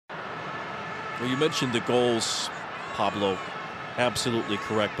Well, you mentioned the goals, Pablo. Absolutely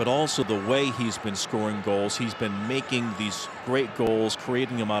correct. But also the way he's been scoring goals. He's been making these great goals,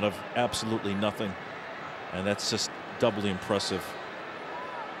 creating them out of absolutely nothing. And that's just doubly impressive.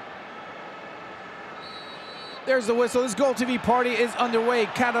 There's the whistle. This Goal TV party is underway.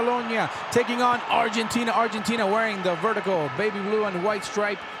 Catalunya taking on Argentina. Argentina wearing the vertical baby blue and white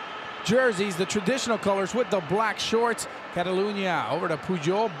stripe jerseys, the traditional colors with the black shorts. Catalunya over to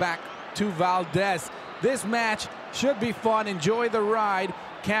Puyol, back to Valdez. This match should be fun. Enjoy the ride.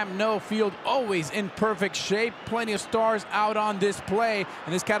 Camp Nou field always in perfect shape. Plenty of stars out on display.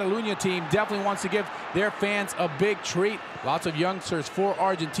 And this Catalunya team definitely wants to give their fans a big treat. Lots of youngsters for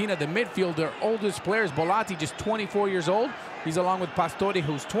Argentina. The midfield, their oldest players, Bolatti, just 24 years old. He's along with Pastore,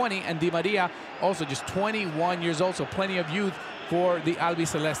 who's 20, and Di Maria, also just 21 years old. So plenty of youth for the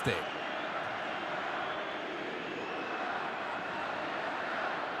Albiceleste.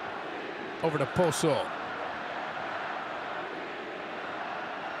 Over to Pozo.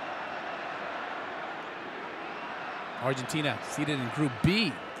 Argentina seated in Group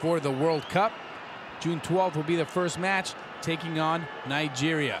B for the World Cup. June 12th will be the first match, taking on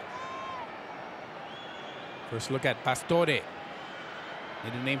Nigeria. First look at Pastore. Made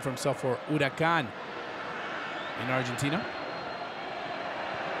a name for himself for Huracan in Argentina.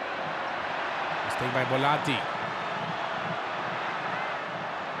 Mistake by Bolatti.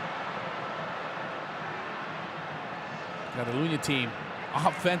 Catalunya team,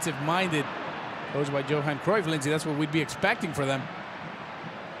 offensive-minded. Coached by Johan Cruyff, Lindsay. That's what we'd be expecting for them.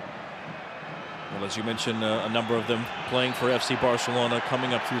 Well, as you mentioned, a number of them playing for FC Barcelona,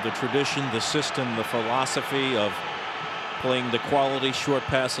 coming up through the tradition, the system, the philosophy of playing the quality, short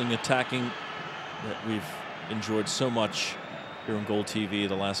passing, attacking that we've enjoyed so much here on Goal TV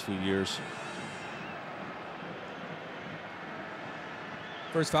the last few years.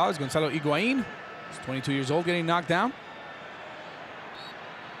 First foul is Gonzalo Higuain. He's 22 years old, getting knocked down.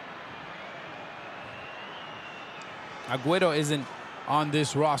 Agüero isn't on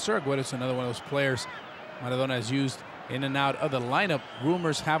this roster. Agüero's another one of those players Maradona has used in and out of the lineup.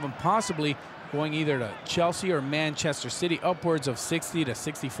 Rumors have him possibly going either to Chelsea or Manchester City. Upwards of $60 to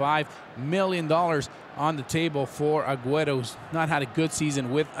 $65 million on the table for Agüero, who's not had a good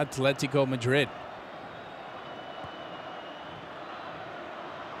season with Atletico Madrid.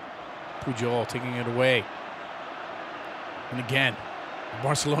 Puyol taking it away. And again,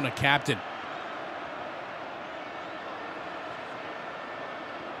 Barcelona captain.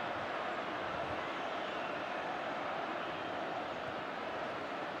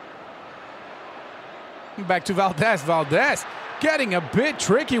 Back to Valdez. Valdez getting a bit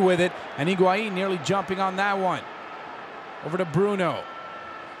tricky with it, and Higuain nearly jumping on that one. Over to Bruno.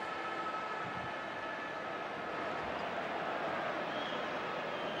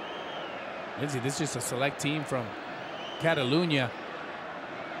 Lindsay, this is just a select team from Catalunya.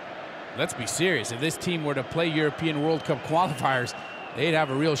 Let's be serious. If this team were to play European World Cup qualifiers, they'd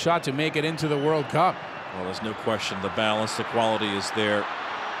have a real shot to make it into the World Cup. Well, there's no question. The balance, the quality is there.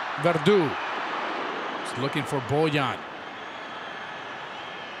 Verdu. Looking for Bojan.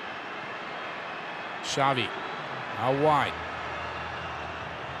 Xavi out wide.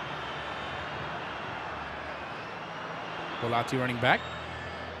 Bolatti running back.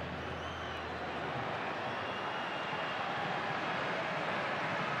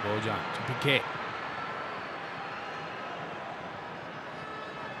 Bojan to Piqué.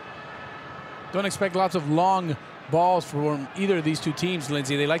 Don't expect lots of long balls from either of these two teams,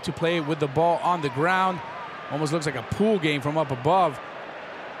 Lindsay. They like to play with the ball on the ground. Almost looks like a pool game from up above.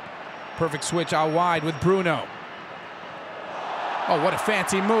 Perfect switch out wide with Bruno. Oh, what a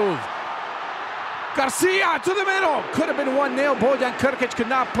fancy move. Garcia to the middle. Could have been 1-0. Bojan Krkic could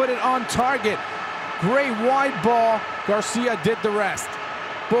not put it on target. Great wide ball. Garcia did the rest.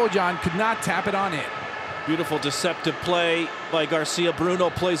 Bojan could not tap it on in. Beautiful deceptive play by Garcia. Bruno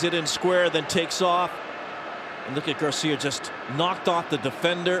plays it in square, then takes off. And look at Garcia, just knocked off the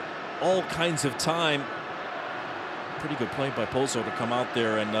defender. All kinds of time. Pretty good play by Pozo to come out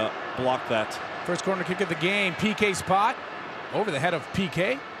there and block that. First corner kick of the game. PK spot over the head of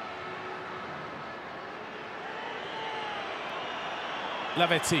PK.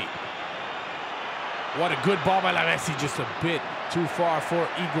 Lavezzi. What a good ball by Lavezzi. Just a bit too far for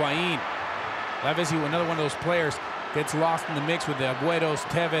Higuain. Lavezzi, another one of those players, gets lost in the mix with the Agüeros,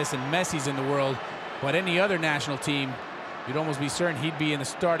 Tevez, and Messi's in the world. But any other national team, you'd almost be certain he'd be in the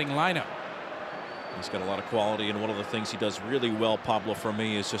starting lineup. He's got a lot of quality, and one of the things he does really well, Pablo, for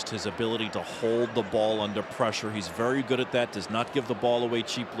me, is just his ability to hold the ball under pressure. He's very good at that, does not give the ball away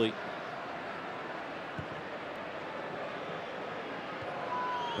cheaply.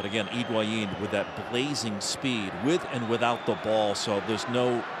 But again, Higuain with that blazing speed, with and without the ball, so there's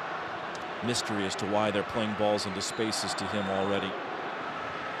no mystery as to why they're playing balls into spaces to him already.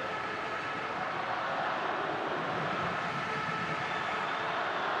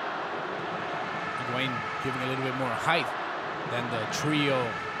 Higuain giving a little bit more height than the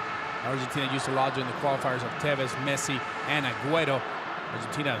trio Argentina used to lodge in the qualifiers of Tevez, Messi, and Agüero.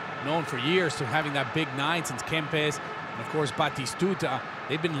 Argentina known for years to having that big nine since Kempes, and of course Batistuta.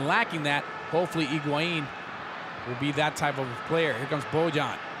 They've been lacking that. Hopefully Higuain will be that type of player. Here comes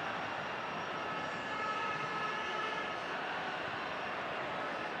Bojan.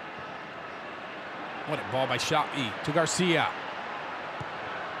 What a ball by Xavi to Garcia.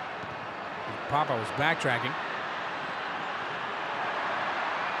 Papa was backtracking.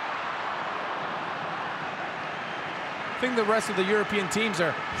 I think the rest of the European teams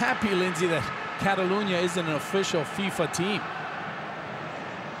are happy, Lindsay, that Catalunya isn't an official FIFA team.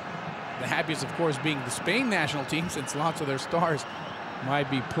 The happiest, of course, being the Spain national team, since lots of their stars might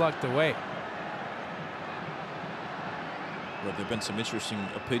be plucked away. Well, there have been some interesting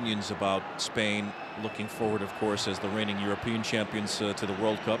opinions about Spain looking forward, of course, as the reigning European champions to the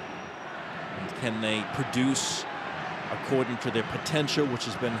World Cup. And can they produce according to their potential, which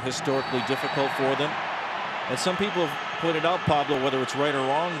has been historically difficult for them? And some people have pointed out, Pablo, whether it's right or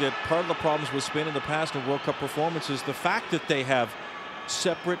wrong, that part of the problems with Spain in the past in World Cup performances, the fact that they have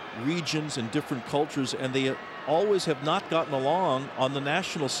separate regions and different cultures, and they always have not gotten along on the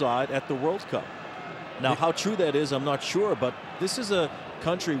national side at the World Cup. Now, how true that is, I'm not sure, but this is a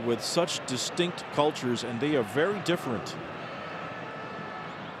country with such distinct cultures, and they are very different.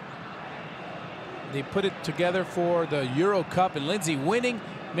 They put it together for the Euro Cup, and Lindsay, winning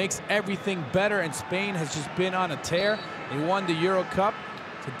makes everything better, and Spain has just been on a tear. They won the Euro Cup.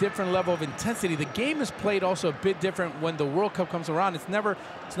 It's a different level of intensity. The game is played also a bit different when the World Cup comes around. It's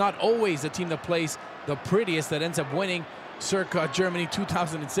not always the team that plays the prettiest that ends up winning, circa Germany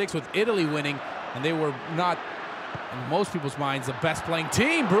 2006 with Italy winning, and they were not, in most people's minds, the best playing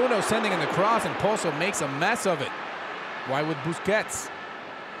team. Bruno sending in the cross, and Pozo makes a mess of it. Why with Busquets?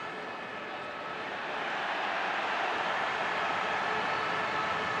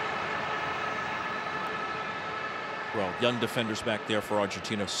 Well, young defenders back there for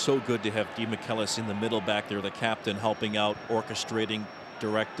Argentina. So good to have Di Michelis in the middle back there, the captain, helping out, orchestrating,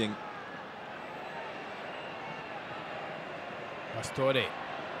 directing. Pastore, in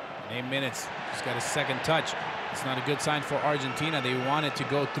 8 minutes, just got a second touch. It's not a good sign for Argentina. They want it to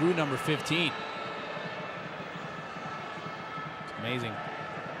go through number 15. It's amazing.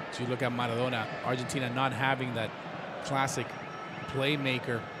 As you look at Maradona, Argentina not having that classic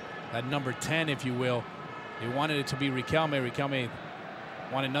playmaker, that number 10, if you will. They wanted it to be Riquelme. Riquelme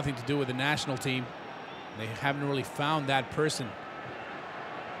wanted nothing to do with the national team. They haven't really found that person.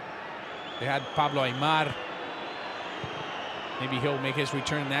 They had Pablo Aimar. Maybe he'll make his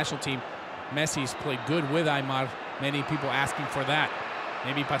return to the national team. Messi's played good with Aimar. Many people asking for that.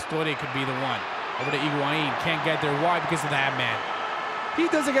 Maybe Pastore could be the one. Over to Higuain. Can't get there. Why? Because of that man.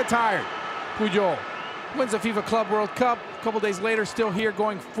 He doesn't get tired. Puyol wins the FIFA Club World Cup. A couple days later, still here,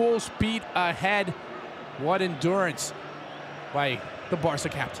 going full speed ahead. What endurance by the Barca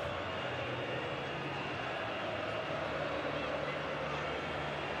captain.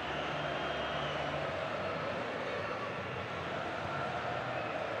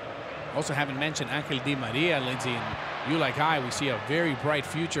 Also haven't mentioned Angel Di Maria, Lindsay, and you like I, we see a very bright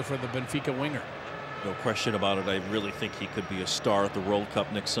future for the Benfica winger. No question about it. I really think he could be a star at the World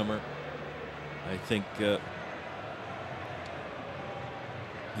Cup next summer. I think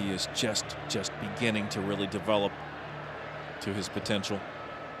he is just beginning to really develop to his potential.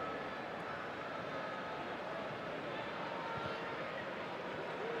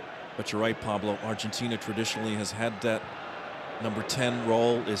 But you're right, Pablo. Argentina traditionally has had that number 10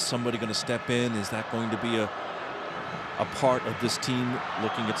 role. Is somebody going to step in? Is that going to be a part of this team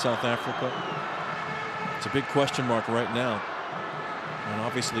looking at South Africa? It's a big question mark right now. And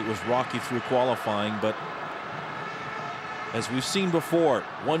obviously it was rocky through qualifying, but as we've seen before,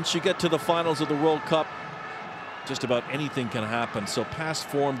 once you get to the finals of the World Cup, just about anything can happen. So past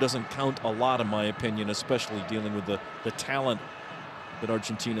form doesn't count a lot, in my opinion, especially dealing with the talent that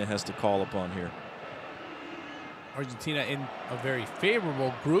Argentina has to call upon here. Argentina in a very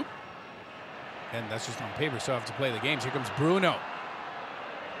favorable group, and that's just on paper, so have to play the games. Here comes Bruno.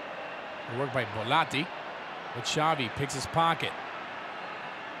 Good work by Bolatti, but Xavi picks his pocket.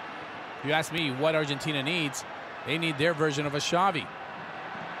 If you ask me what Argentina needs, they need their version of a Xavi.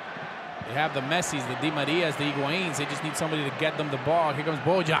 They have the Messis, the Di Marias, the Higuains. They just need somebody to get them the ball. Here comes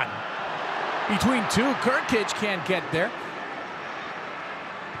Bojan. Between two, Kirkic can't get there.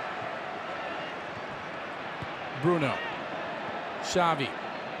 Bruno. Xavi.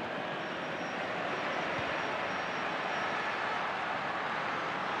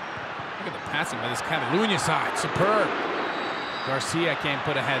 Look at the passing by this Catalunya side. Superb. Garcia can't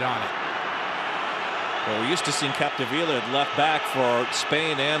put a head on it. Well, we used to see Capdevila at left back for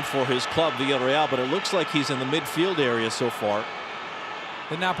Spain and for his club, Villarreal, but it looks like he's in the midfield area so far.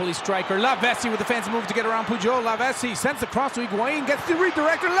 The Napoli striker, Lavezzi, with the fancy move to get around Pujol. Lavezzi sends the cross to Higuain, gets the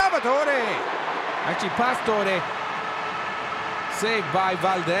redirector, Lavatore. Actually, Pastore. Saved by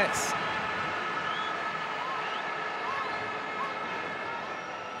Valdez.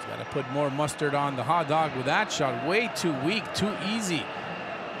 He's got to put more mustard on the hot dog with that shot. Way too weak, too easy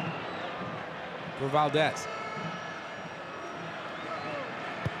for Valdez.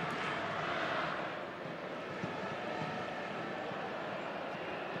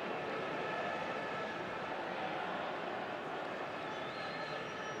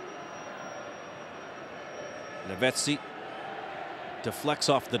 Lavezzi deflects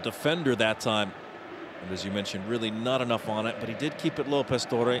off the defender that time. And as you mentioned, really not enough on it, but he did keep it low,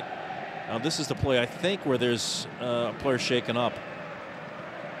 Pastore. Now this is the play, I think, where there's a player shaken up.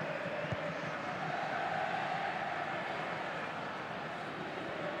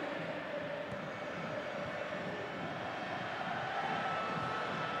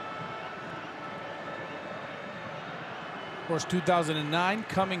 Of course, 2009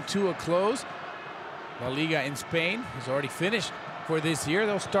 coming to a close. La Liga in Spain has already finished for this year.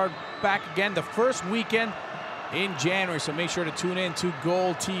 They'll start back again the first weekend in January, so make sure to tune in to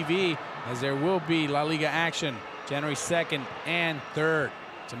Goal TV, as there will be La Liga action January 2nd and 3rd.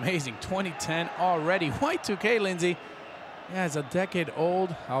 It's amazing, 2010 already. Y2K, Lindsay. Yeah, it's a decade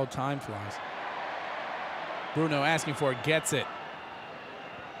old. How time flies. Bruno asking for it, gets it.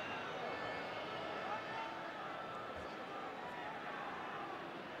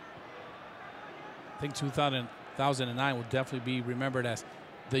 I think 2009 will definitely be remembered as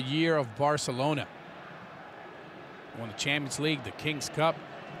the year of Barcelona. Won the Champions League, the Kings Cup,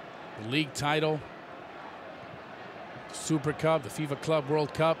 the league title, the Super Cup, the FIFA Club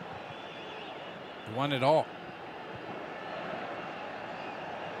World Cup. They won it all.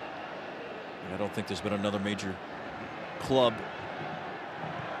 I don't think there's been another major club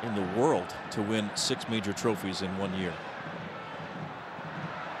in the world to win 6 major trophies in 1 year.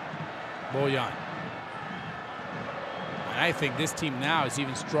 Bojan. I think this team now is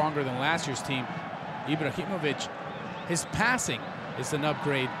even stronger than last year's team. Ibrahimovic, his passing is an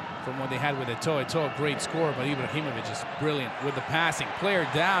upgrade from what they had with Eto'o. Eto'o, a great scorer, but Ibrahimovic is brilliant with the passing. Player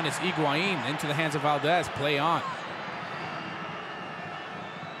down is Higuain, into the hands of Valdez. Play on.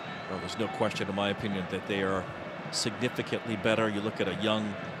 Well, there's no question, in my opinion, that they are significantly better. You look at a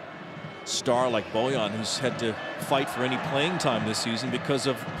young star like Bojan, who's had to fight for any playing time this season because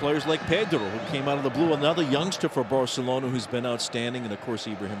of players like Pedro, who came out of the blue. Another youngster for Barcelona who's been outstanding, and of course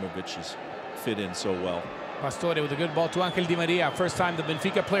Ibrahimovic has fit in so well. Pastore with a good ball to Angel Di Maria. First time the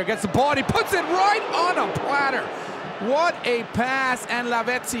Benfica player gets the ball, and he puts it right on a platter. What a pass, and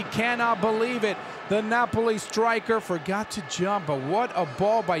Lavezzi cannot believe it. The Napoli striker forgot to jump, but what a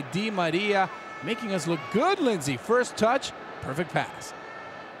ball by Di Maria, making us look good, Lindsay. First touch, perfect pass.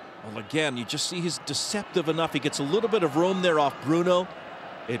 Well, again, you just see he's deceptive enough. He gets a little bit of room there off Bruno.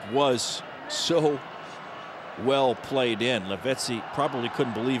 It was so well played in. Lavezzi probably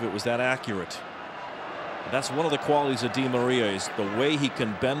couldn't believe it was that accurate. And that's one of the qualities of Di Maria, is the way he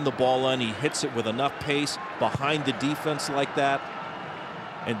can bend the ball in. He hits it with enough pace behind the defense like that.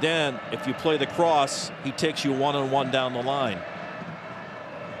 And then if you play the cross, he takes you one-on-one down the line.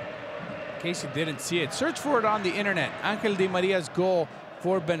 In case you didn't see it, search for it on the internet. Angel Di Maria's goal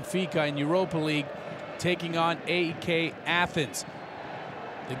for Benfica in Europa League, taking on AEK Athens.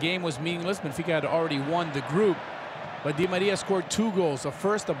 The game was meaningless. Benfica had already won the group, but Di Maria scored 2 goals. The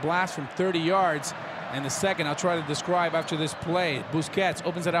first, a blast from 30 yards, and the second, I'll try to describe after this play. Busquets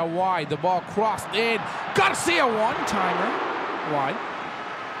opens it out wide. The ball crossed in. Garcia, one-timer wide.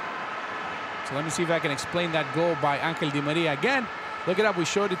 So let me see if I can explain that goal by Angel Di Maria. Again, look it up. We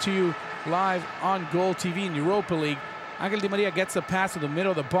showed it to you live on Goal TV in Europa League. Angel Di Maria gets the pass to the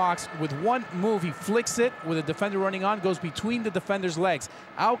middle of the box. With one move, he flicks it with a defender running on, goes between the defender's legs.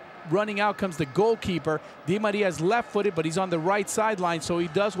 Running out comes the goalkeeper. Di Maria is left-footed, but he's on the right sideline, so he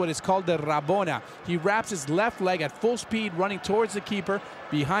does what is called the Rabona. He wraps his left leg at full speed, running towards the keeper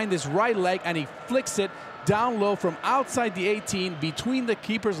behind his right leg, and he flicks it down low from outside the 18, between the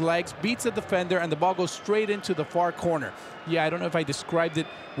keeper's legs, beats the defender, and the ball goes straight into the far corner. Yeah, I don't know if I described it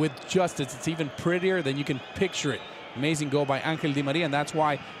with justice. It's even prettier than you can picture it. Amazing goal by Angel Di Maria, and that's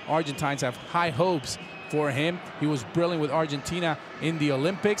why Argentines have high hopes for him. He was brilliant with Argentina in the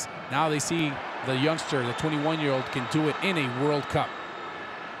Olympics. Now they see the youngster, the 21-year-old, can do it in a World Cup.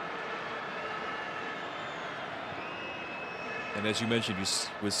 And as you mentioned,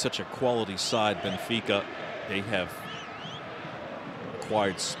 with such a quality side, Benfica, they have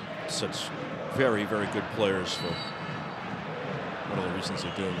acquired such very, very good players for one of the reasons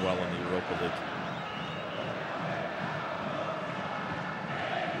they're doing well in the Europa League.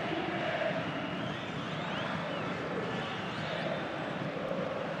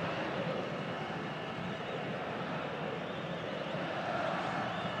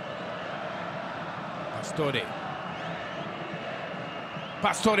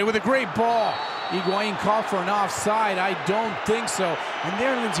 Pastore with a great ball. Higuain called for an offside. I don't think so. And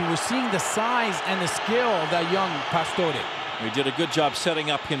there, Lindsay, we're seeing the size and the skill of that young Pastore. He did a good job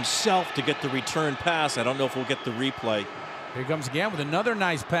setting up himself to get the return pass. I don't know if we'll get the replay. Here he comes again with another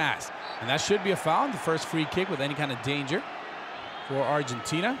nice pass. And that should be a foul. The first free kick with any kind of danger for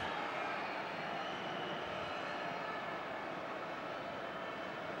Argentina.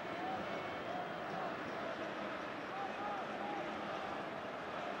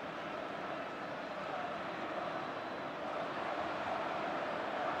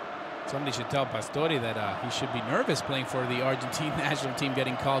 Somebody should tell Pastore that he should be nervous playing for the Argentine national team,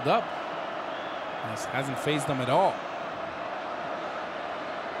 getting called up. This hasn't fazed them at all.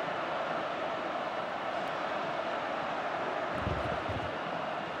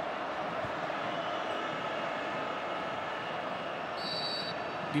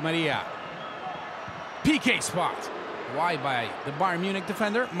 Di Maria. PK spot. Wide by the Bayern Munich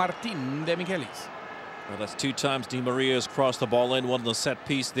defender, Martin de Michelis. Well, that's 2 times Di Maria has crossed the ball in. One of the set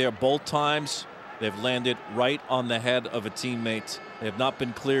piece there. Both times they've landed right on the head of a teammate. They have not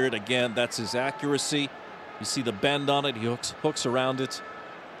been cleared. Again, that's his accuracy. You see the bend on it. He hooks around it.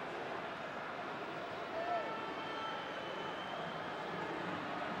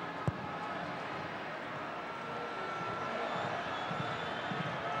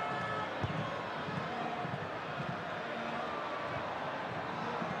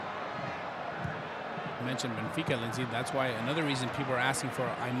 Mentioned Benfica, Lindsay. That's why another reason people are asking for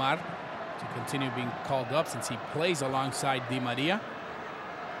Aimar to continue being called up, since he plays alongside Di Maria.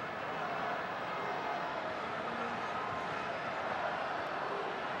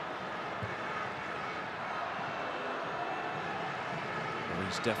 Well,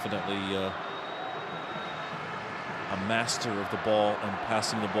 he's definitely a master of the ball and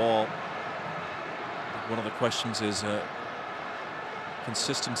passing the ball. One of the questions is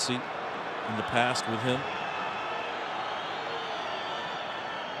consistency in the past with him.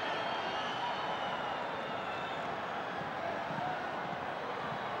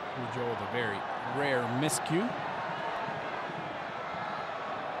 Joe with a very rare miscue.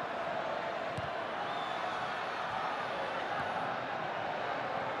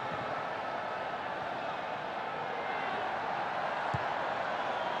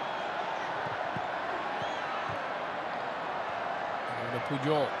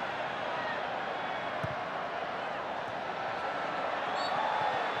 Pujol.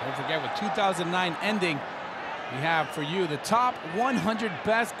 Don't forget, with 2009 ending, we have for you the top 100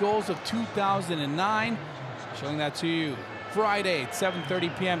 best goals of 2009. Showing that to you Friday at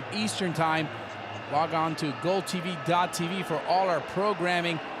 7:30 p.m. Eastern Time. Log on to goaltv.tv for all our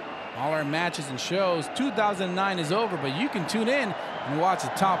programming, all our matches and shows. 2009 is over, but you can tune in and watch the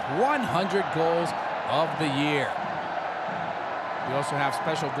top 100 goals of the year. We also have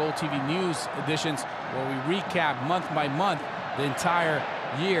special Goal TV News editions where we recap month by month the entire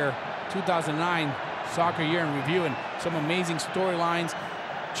year, 2009 soccer year in review, and some amazing storylines,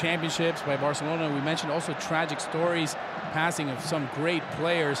 championships by Barcelona. We mentioned also tragic stories, passing of some great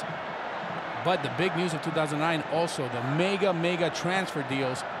players. But the big news of 2009 also the mega transfer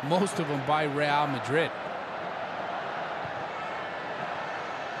deals, most of them by Real Madrid.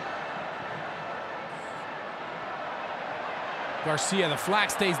 Garcia, the flag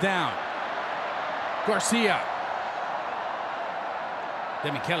stays down. Garcia.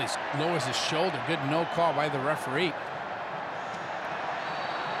 Demichelis lowers his shoulder. Good no call by the referee.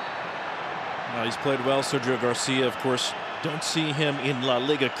 Well, he's played well, Sergio Garcia. Of course, don't see him in La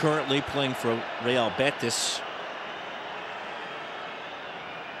Liga currently, playing for Real Betis.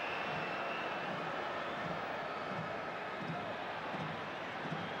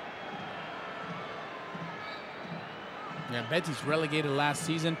 Yeah, Betis relegated last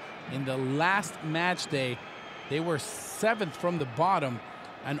season. In the last match day, they were 7th from the bottom,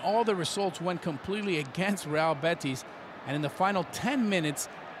 and all the results went completely against Real Betis. And in the final 10 minutes,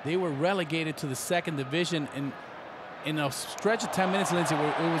 they were relegated to the 2nd division. In a stretch of 10 minutes, Lindsay,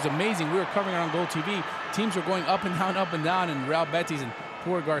 it was amazing. We were covering it on Goal TV. Teams were going up and down, and Real Betis and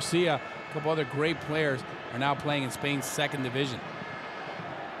poor Garcia A couple other great players are now playing in Spain's second division.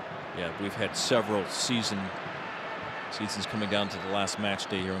 Yeah, we've had several seasons coming down to the last match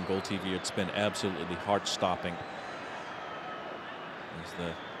day here on Goal TV. It's been absolutely heart-stopping as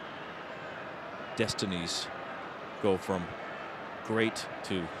the destinies go from great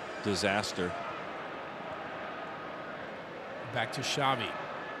to disaster. Back to Xavi.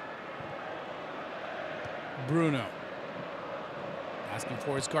 Bruno. Asking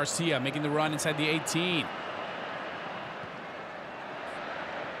for it's Garcia, making the run inside the 18.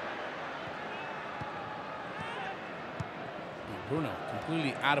 Bruno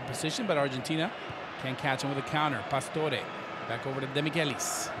completely out of position, but Argentina can't catch him with a counter. Pastore back over to De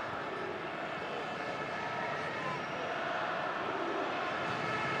Michelis.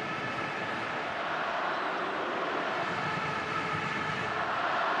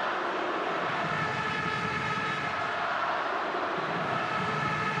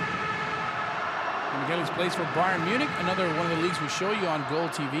 Michelis plays for Bayern Munich, another one of the leagues we show you on Goal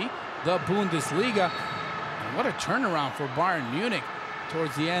TV, the Bundesliga. And what a turnaround for Bayern Munich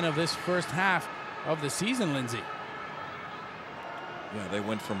towards the end of this first half of the season, Lindsay. Yeah, they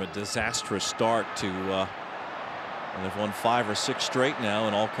went from a disastrous start to, and they've won 5 or 6 straight now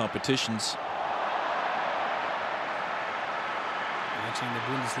in all competitions. Watching the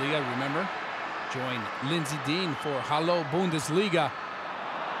Bundesliga, remember, join Lindsay Dean for Hallo Bundesliga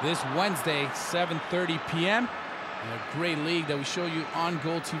this Wednesday, 7:30 p.m. A great league that we show you on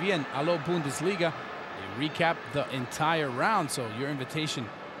Goal TV, and Hallo Bundesliga. They recap the entire round, so your invitation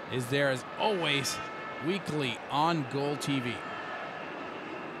is there as always weekly on Goal TV.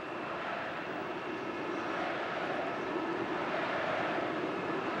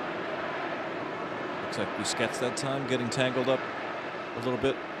 Looks like Busquets that time getting tangled up a little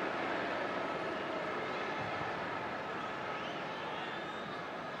bit.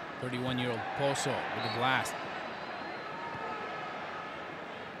 .31-year-old Pozo with a blast.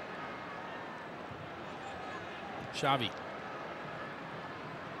 Xavi.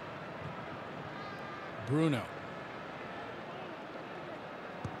 Bruno.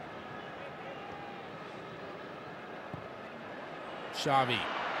 Xavi.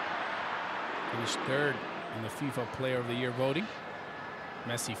 Finished third in the FIFA Player of the Year voting.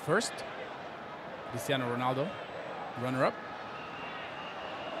 Messi first. Cristiano Ronaldo, runner-up.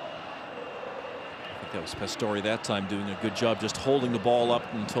 That was Pastore that time doing a good job just holding the ball up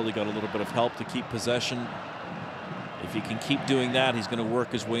until he got a little bit of help to keep possession. If he can keep doing that, he's going to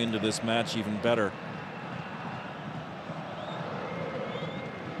work his way into this match even better.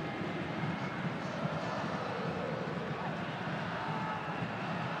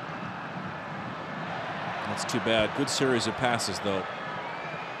 That's too bad. Good series of passes, though.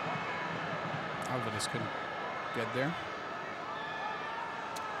 Alvarez couldn't get there.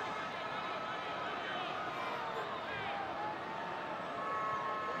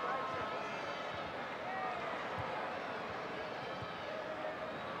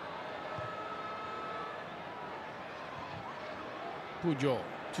 Pujol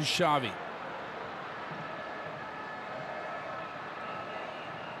to Xavi.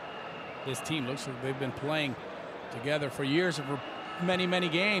 This team looks like they've been playing together for years, for many, many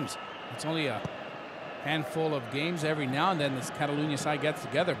games. It's only a handful of games every now and then this Catalunya side gets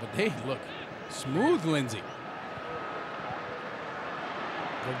together, but they look smooth, Lindsay.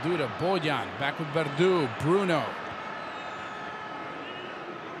 Verdu to Bojan, back with Verdu, Bruno.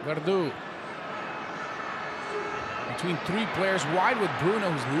 Verdu. Between 3 players wide with Bruno,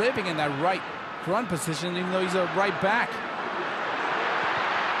 who's living in that right front position, even though he's a right back.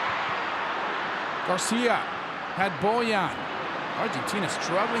 Garcia had Bojan. Argentina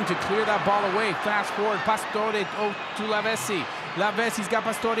struggling to clear that ball away. Fast forward, Pastore to Lavezzi. Lavezzi's got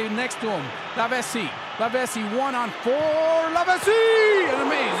Pastore next to him. Lavezzi 1-on-4. Lavezzi! An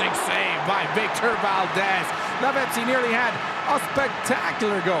amazing save by Victor Valdez. Lavezzi nearly had a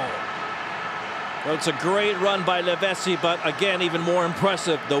spectacular goal. Well, it's a great run by Lavezzi, but again, even more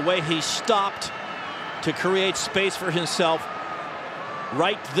impressive, the way he stopped to create space for himself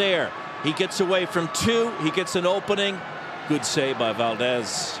right there. He gets away from 2, he gets an opening. Good save by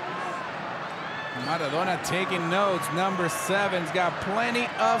Valdez. Maradona taking notes. Number 7's got plenty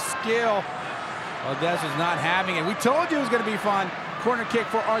of skill. Valdez was not having it. We told you it was going to be fun. Corner kick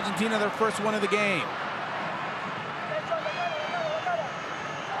for Argentina, their first one of the game.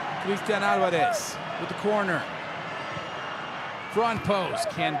 Cristian Alvarez with the corner. Front post.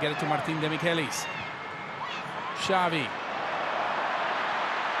 Can't get it to Martin de Michelis. Xavi.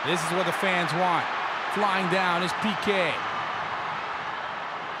 This is what the fans want. Flying down is Piqué.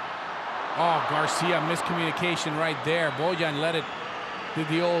 Oh, Garcia, miscommunication right there. Bojan let it do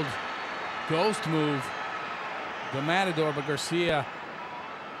the old Ghost move. The Matador, but Garcia.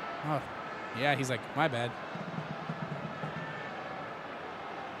 Oh, yeah, he's like, my bad.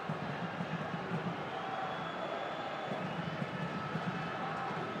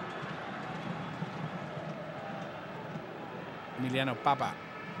 Emiliano Papa.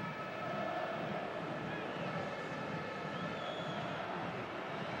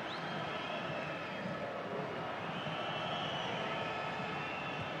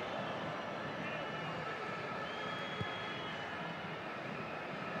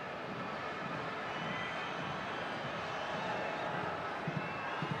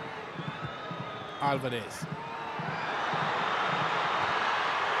 Alvarez.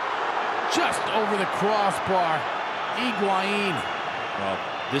 Just over the crossbar. Higuain. Well,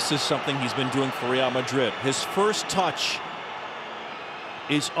 this is something he's been doing for Real Madrid. His first touch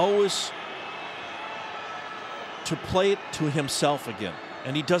is always to play it to himself again.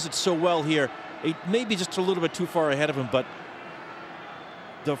 And he does it so well here. It may be just a little bit too far ahead of him, but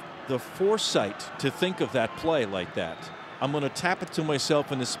the foresight to think of that play like that. I'm going to tap it to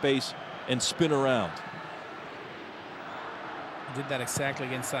myself in the space and spin around. He did that exactly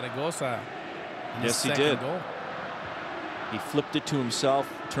against Zaragoza. Yes, he did. Goal. He flipped it to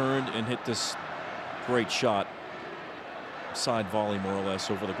himself, turned, and hit this great shot. Side volley, more or less,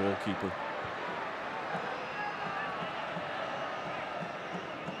 over the goalkeeper.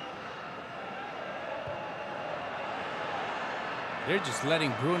 They're just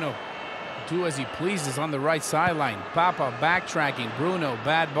letting Bruno do as he pleases on the right sideline. Papa backtracking. Bruno,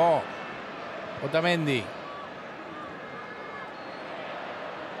 bad ball. Otamendi.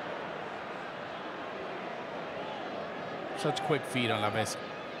 Such quick feet on La Vez.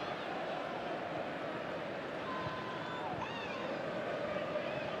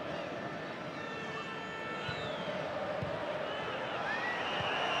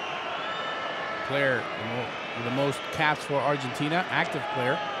 Player with the most caps for Argentina, active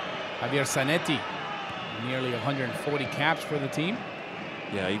player, Javier Zanetti, nearly 140 caps for the team.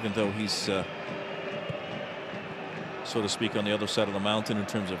 Yeah, even though he's, so to speak, on the other side of the mountain in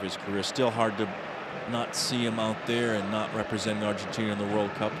terms of his career, still hard to not see him out there and not representing Argentina in the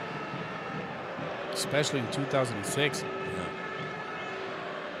World Cup. Especially in 2006. Yeah.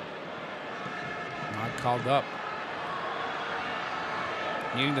 Not called up.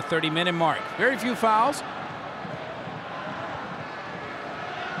 Nearing the 30-minute mark. Very few fouls.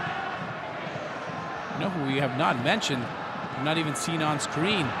 You know who we have not mentioned, not even seen on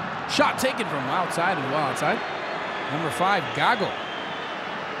screen. Shot taken from outside and well outside. Number 5, Gago.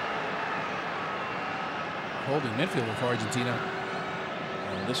 Holding midfielder for Argentina.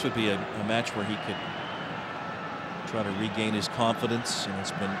 This would be a match where he could try to regain his confidence, and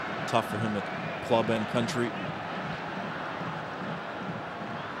it's been tough for him at club and country.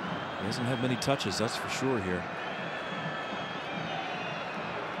 He hasn't had many touches, that's for sure here.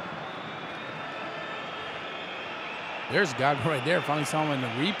 There's Gago right there. Finally saw him in the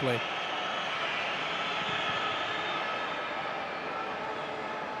replay.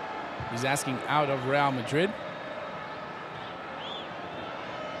 He's asking out of Real Madrid.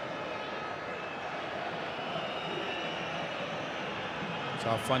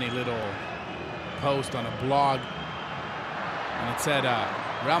 Saw a funny little post on a blog, and it said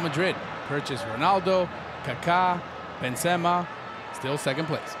Real Madrid purchased Ronaldo, Kaká, Benzema, still second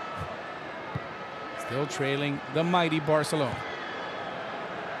place. Still trailing the mighty Barcelona.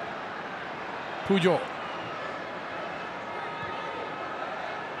 Puyol.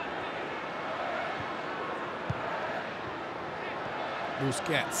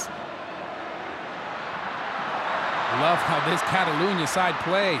 Busquets. Love how this Catalunya side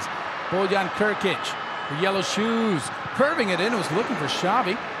plays. Bojan Krkic, the yellow shoes, curving it in. It was looking for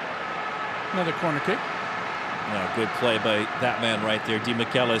Xavi. Another corner kick. Yeah, good play by that man right there, Di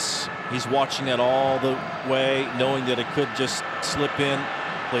Michelis. He's watching that all the way, knowing that it could just slip in.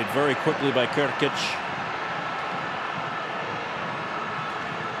 Played very quickly by Krkic.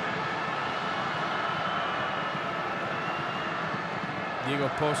 Diego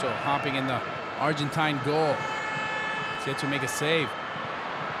Pozo hopping in the Argentine goal. Set to make a save.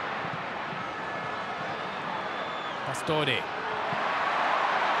 Pastore.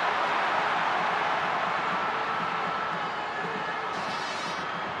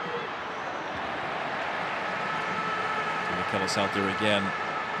 Michelis out there again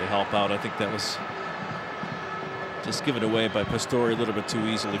to help out. I think that was just given away by Pastore a little bit too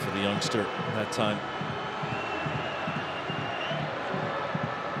easily for the youngster that time.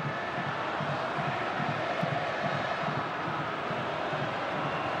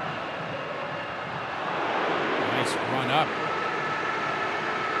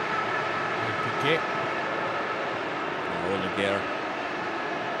 Piqué. Oleguer.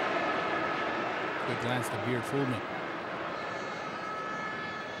 Good glance, the beard fooled me.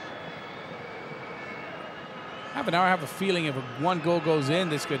 Half an hour, I have a feeling if one goal goes in,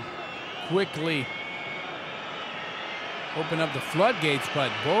 this could quickly open up the floodgates,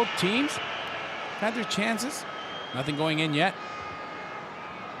 but both teams had their chances. Nothing going in yet.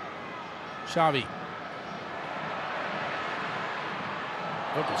 Xavi.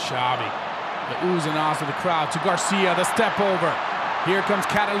 Look at Xavi. The oohs and ahs of the crowd to Garcia, the step over. Here comes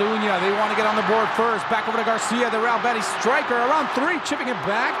Catalunya. They want to get on the board first. Back over to Garcia, the Real Betis striker. Around 3, chipping it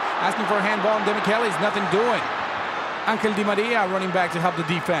back. Asking for a handball, and Demichelis, nothing doing. Angel Di Maria running back to help the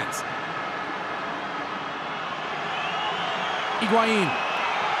defense. Higuain.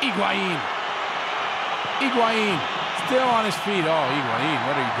 Still on his feet. Oh, Higuain,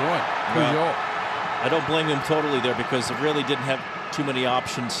 what are you doing? Well, I don't blame him totally there because it really didn't have too many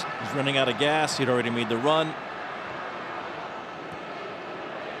options. He's running out of gas. He'd already made the run.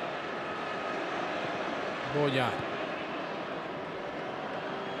 Boyan.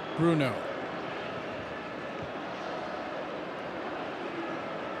 Bruno.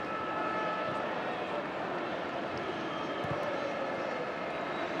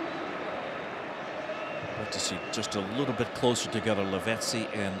 To see just a little bit closer together, Lavezzi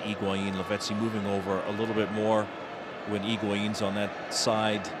and Higuain. Lavezzi moving over a little bit more when Higuain's on that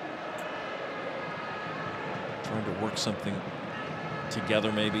side. Trying to work something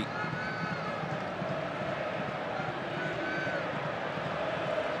together maybe.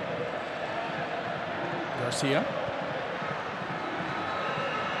 Garcia.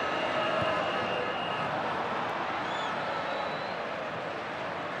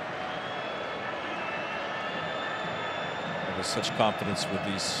 Such confidence with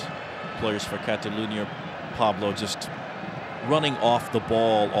these players for Catalunya. Pablo just running off the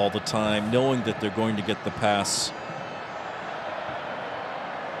ball all the time, knowing that they're going to get the pass.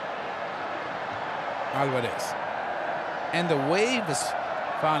 Alvarez. And the wave has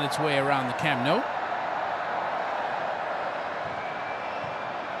found its way around the Camp Nou.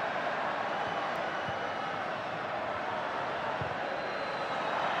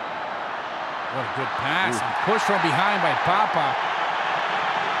 What a good pass. And push from behind by Papa.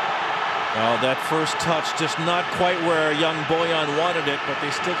 Oh, that first touch just not quite where young Boyan wanted it, but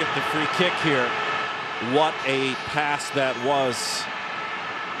they still get the free kick here. What a pass that was.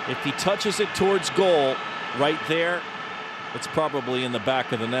 If he touches it towards goal right there, it's probably in the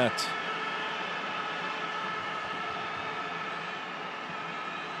back of the net.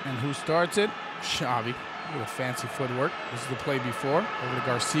 And who starts it? Xavi. With a fancy footwork. This is the play before. Over to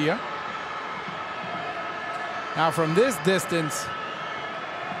Garcia. Now from this distance,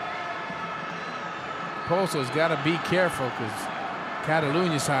 Pozo's got to be careful because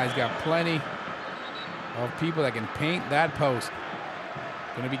Catalunya's side's got plenty of people that can paint that post.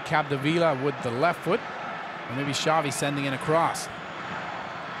 Going to be Capdevila with the left foot, or maybe Xavi sending in a cross.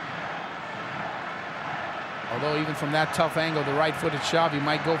 Although even from that tough angle, the right-footed Xavi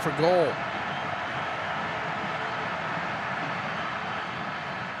might go for goal.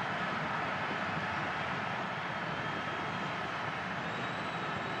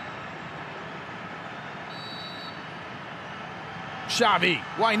 Xavi,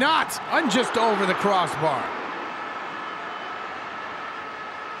 why not? And just over the crossbar.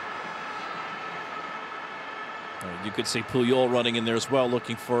 You could see Puyol running in there as well,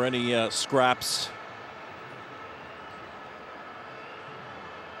 looking for any scraps.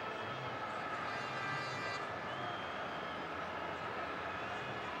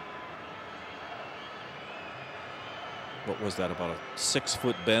 What was that, about a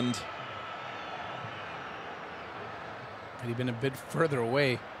 6-foot bend? Had he been a bit further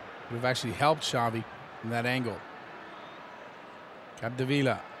away, it would have actually helped Xavi from that angle.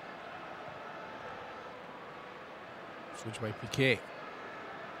 Capdevila. Switch by Piqué.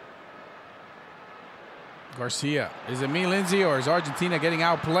 Garcia. Is it me, Lindsay, or is Argentina getting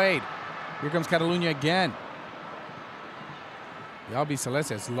outplayed? Here comes Catalunya again. The Albi Celeste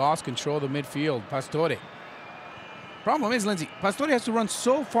has lost control of the midfield. Pastore. Problem is, Lindsay, Pastore has to run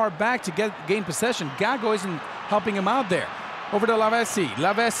so far back to gain possession. Gago isn't helping him out there. Over to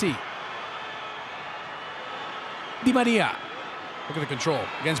Lavezzi. Di Maria. Look at the control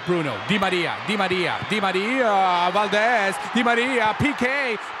against Bruno. Di Maria. Valdez. Di Maria.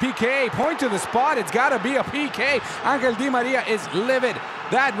 Piqué. Point to the spot. It's got to be a PK. Angel Di Maria is livid.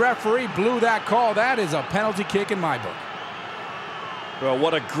 That referee blew that call. That is a penalty kick in my book. Well,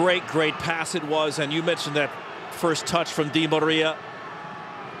 what a great pass it was. And you mentioned that first touch from Di Maria.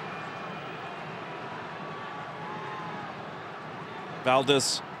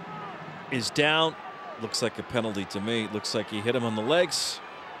 Valdez is down. Looks like a penalty to me. Looks like he hit him on the legs.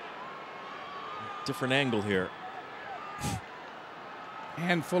 Different angle here.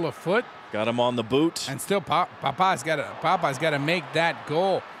 Handful of foot. Got him on the boot. And still Papa's got to make that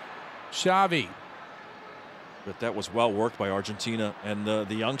goal. Xavi. But that was well worked by Argentina, and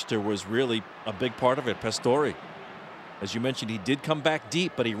the youngster was really a big part of it, Pastore. As you mentioned, he did come back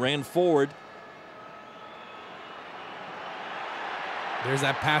deep, but he ran forward. There's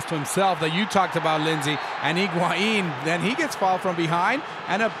that pass to himself that you talked about, Lindsay. And Higuain, then he gets fouled from behind.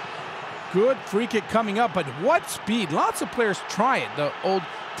 And a good free kick coming up. But what speed. Lots of players try it. The old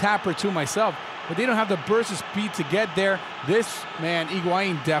tapper to myself. But they don't have the burst of speed to get there. This man,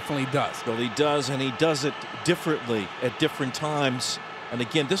 Higuain, definitely does. Well, he does, and he does it differently at different times. And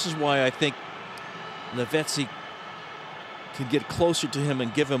again, this is why I think Lavezzi can get closer to him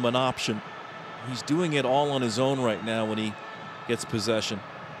and give him an option. He's doing it all on his own right now when he gets possession.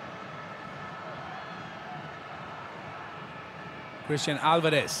 Christian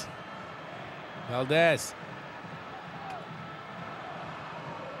Alvarez. Valdez.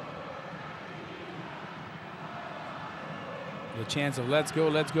 The chance of let's go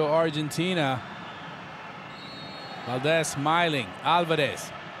Argentina. Valdez smiling.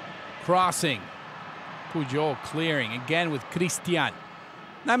 Alvarez crossing. Pujol clearing again with Christian.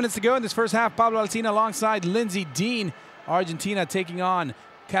 9 minutes to go in this first half. Pablo Alsina alongside Lindsay Dean. Argentina taking on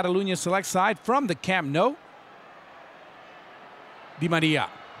Catalunya select side from the Camp Nou. Di Maria.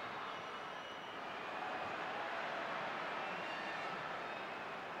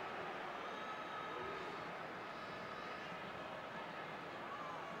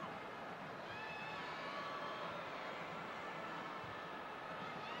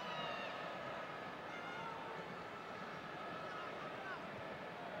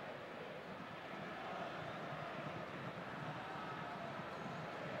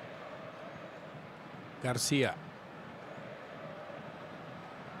 Garcia.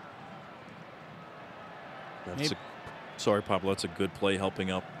 Sorry, Pablo. That's a good play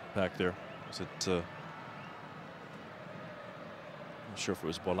helping out back there. Was it? I'm not sure if it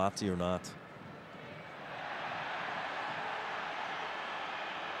was Bolatti or not.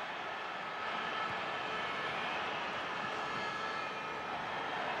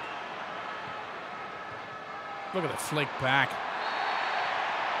 Look at the flick back.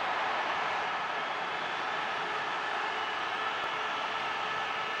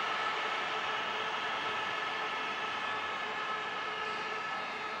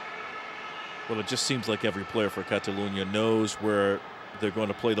 Well, it just seems like every player for Catalunya knows where they're going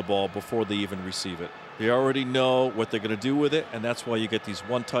to play the ball before they even receive it. They already know what they're going to do with it, and that's why you get these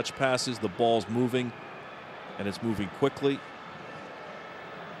one-touch passes. The ball's moving, and it's moving quickly.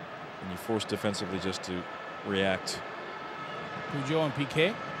 And you force defensively just to react. Pujol and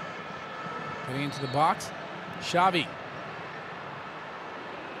Piqué getting into the box. Xavi.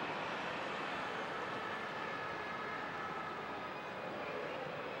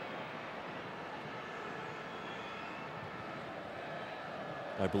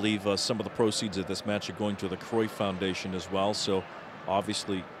 I believe some of the proceeds of this match are going to the Cruyff Foundation as well. So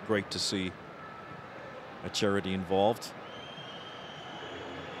obviously great to see a charity involved.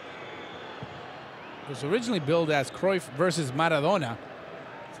 It was originally billed as Cruyff versus Maradona,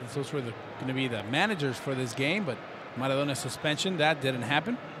 since those were going to be the managers for this game, but Maradona's suspension, that didn't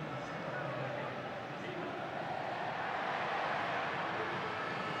happen.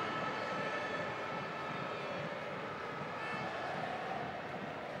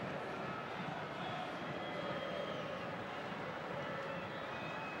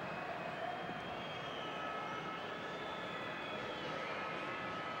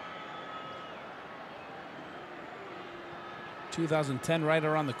 ...2010 right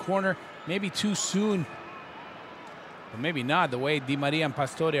around the corner. Maybe too soon. Or maybe not, the way Di Maria and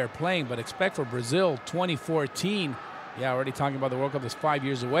Pastore are playing. But expect for Brazil 2014. Yeah, already talking about the World Cup that's 5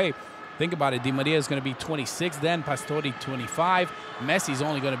 years away. Think about it. Di Maria is going to be 26 then. Pastore 25. Messi's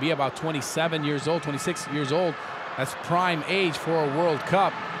only going to be about 27 years old, 26 years old. That's prime age for a World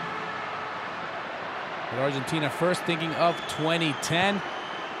Cup. But Argentina first thinking of 2010.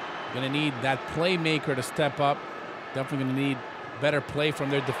 Going to need that playmaker to step up. Definitely going to need better play from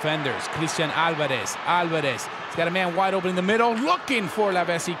their defenders. Christian Alvarez. Alvarez. He's got a man wide open in the middle. Looking for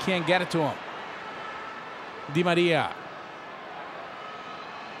Lavezzi. Can't get it to him. Di Maria.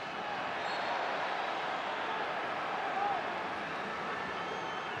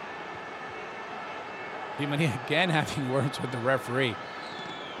 Di Maria again having words with the referee.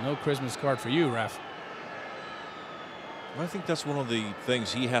 No Christmas card for you, ref. I think that's one of the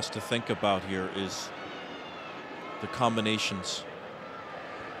things he has to think about here is the combinations.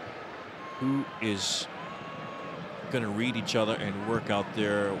 who is going to read each other and work out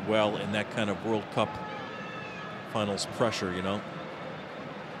there well in that kind of World Cup finals pressure, you know.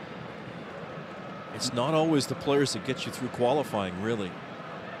 It's not always the players that get you through qualifying, really.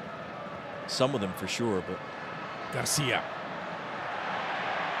 Some of them for sure, but Garcia.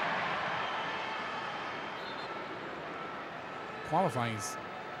 Qualifying is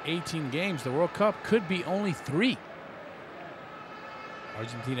 18 games. The World Cup could be only 3.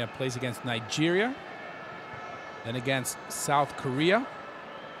 Argentina plays against Nigeria, then against South Korea,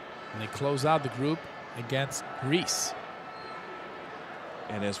 and they close out the group against Greece.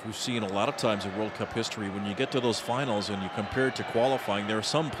 And as we've seen a lot of times in World Cup history, when you get to those finals and you compare it to qualifying, there are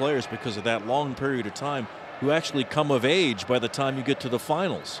some players, because of that long period of time, who actually come of age by the time you get to the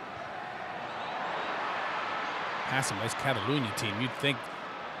finals. Passing by this Catalunya team, you'd think.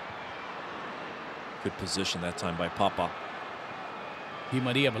 Good position that time by Papa. Di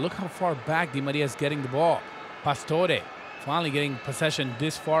Maria, but look how far back Di Maria is getting the ball. Pastore finally getting possession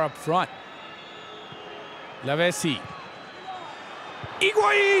this far up front. Lavesi.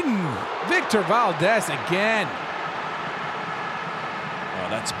 Higuain! Victor Valdez again. Oh,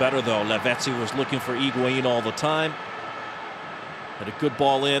 that's better though. Lavezzi was looking for Higuain all the time. Had a good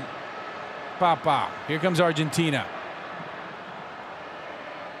ball in. Papa. Here comes Argentina.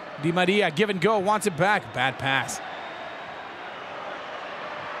 Di Maria, give and go, wants it back. Bad pass.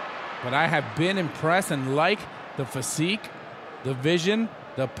 But I have been impressed and like the physique, the vision,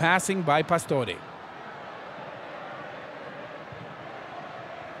 the passing by Pastore.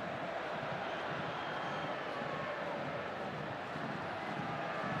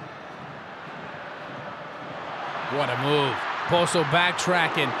 What a move. Pozo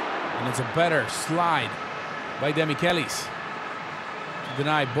backtracking, and it's a better slide by Demichelis to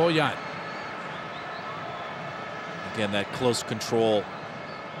deny Boyan. Again, that close control,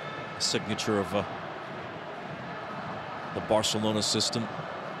 signature of the Barcelona system.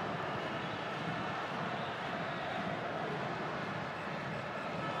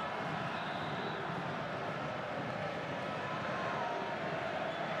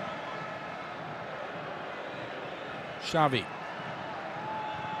 Xavi.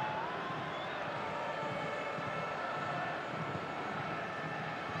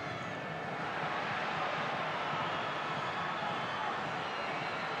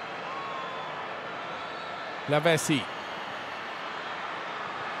 Lavesi.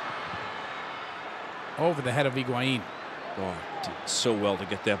 Over the head of Higuain. Oh, did so well to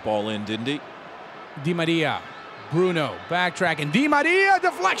get that ball in, didn't he? Di Maria. Bruno backtracking. Di Maria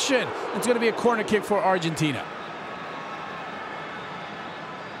deflection. It's going to be a corner kick for Argentina.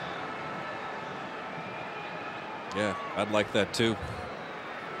 Yeah, I'd like that too.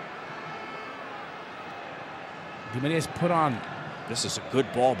 Di Maria's put on. This is a good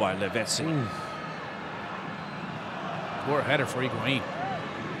ball by Lavezzi. Poor header for Higuain.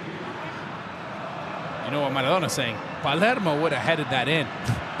 You know what Maradona's saying? Palermo would have headed that in.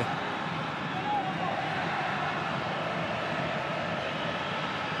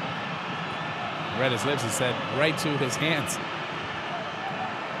 Read his lips, he said, right to his hands.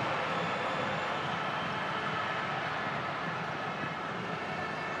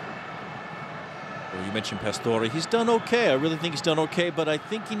 Well, you mentioned Pastore. He's done okay. I really think he's done okay, but I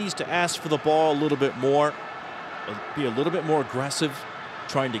think he needs to ask for the ball a little bit more, be a little bit more aggressive,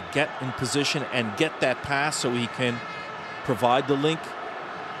 trying to get in position and get that pass so he can provide the link.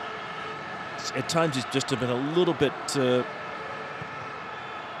 At times he's just been a little bit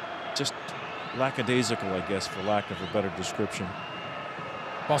just lackadaisical, I guess, for lack of a better description.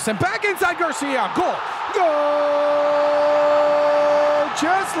 Ball sent back inside Garcia. Goal! Goal!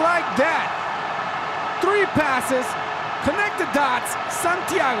 Just like that. 3 passes, connect the dots.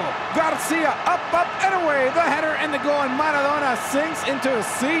 Santiago Garcia up, and away. The header and the goal, and Maradona sinks into a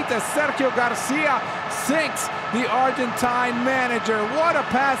seat as Sergio Garcia sinks the Argentine manager. What a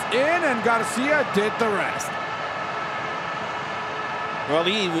pass in, and Garcia did the rest. Well,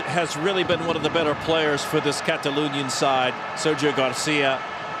 he has really been one of the better players for this Catalunian side, Sergio Garcia.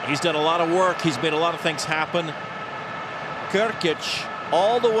 He's done a lot of work. He's made a lot of things happen. Kirkic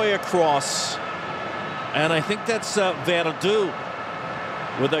all the way across. And I think that's Verdu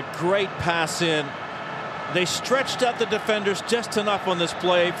with a great pass in. They stretched out the defenders just enough on this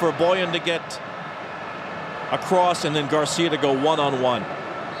play for Boyan to get across and then Garcia to go one-on-one.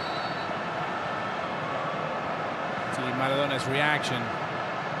 See Maradona's reaction.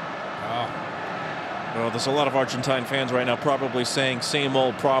 Oh. Well, there's a lot of Argentine fans right now probably saying same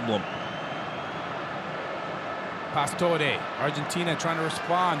old problem. Pastore, Argentina trying to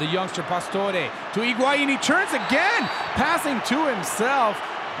respond. The youngster Pastore to Higuain. He turns again, passing to himself.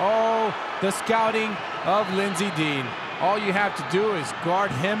 Oh, the scouting of Lindsey Dean. All you have to do is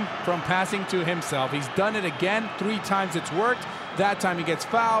guard him from passing to himself. He's done it again. 3 times it's worked. That time he gets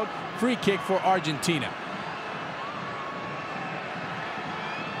fouled. Free kick for Argentina.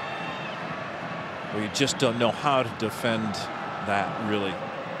 Well, you just don't know how to defend that, really.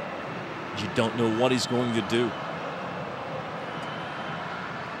 You don't know what he's going to do.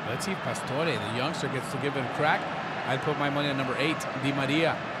 Let's see if Pastore, the youngster, gets to give it a crack. I'd put my money on number 8, Di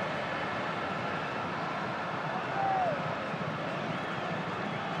Maria.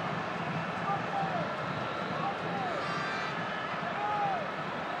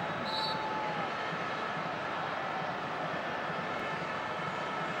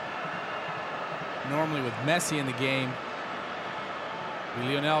 Normally with Messi in the game,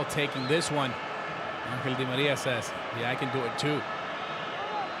 Lionel taking this one. Angel Di Maria says, yeah, I can do it too.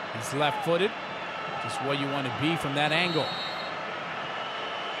 He's left-footed, just what you want to be from that angle.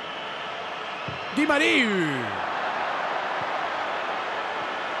 Di Maria!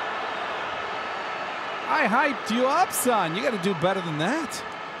 I hyped you up, son. You got to do better than that.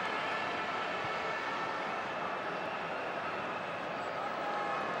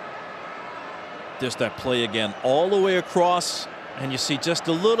 There's that play again, all the way across, and you see just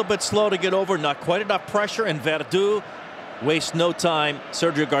a little bit slow to get over, not quite enough pressure, and Verdú wastes no time.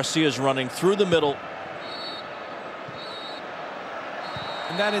 Sergio Garcia's running through the middle.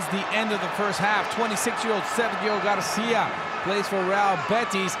 And that is the end of the first half. 26-year-old Sergio Garcia plays for Real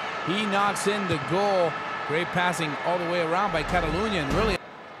Betis. He knocks in the goal. Great passing all the way around by Catalunya, and really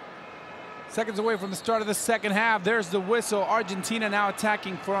seconds away from the start of the second half. There's the whistle. Argentina now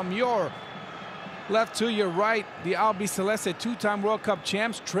attacking from your left to your right. The Albiceleste, 2-time World Cup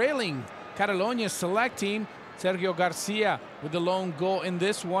champs, trailing Catalunya's select team. Sergio Garcia with the lone goal in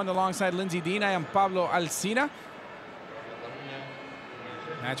this one alongside Lindsey Dean. I am Pablo Alsina.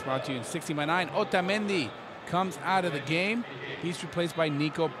 Match brought to you in 60x9. Otamendi comes out of the game. He's replaced by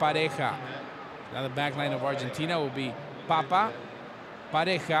Nico Pareja. Now the back line of Argentina will be Papa,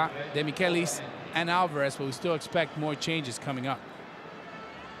 Pareja, De Michelis, and Alvarez, but we still expect more changes coming up.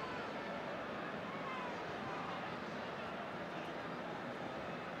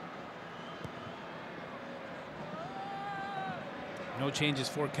 No changes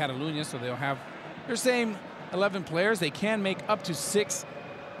for Catalunya, so they'll have their same 11 players. They can make up to 6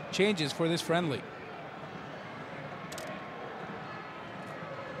 changes for this friendly.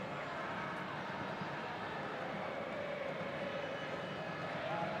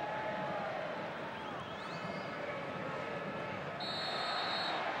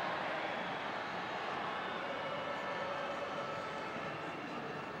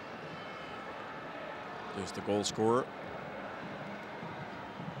 There's the goal scorer.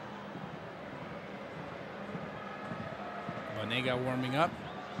 Vanega warming up.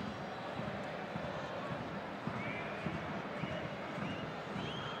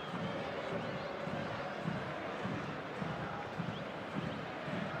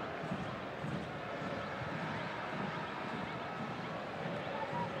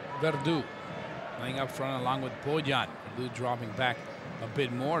 Verdú playing up front along with Bojan. Verdú dropping back a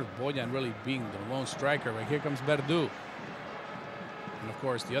bit more. Bojan really being the lone striker. But here comes Verdú. And of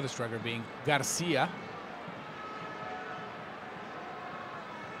course the other striker being Garcia.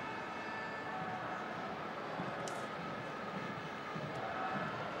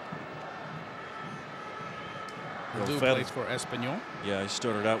 Verdú plays for Espanyol. Yeah, he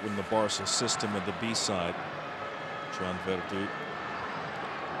started out with the Barca system at the B side. John Verdú.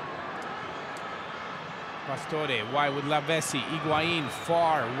 Pastore wide with Lavesi. Higuaín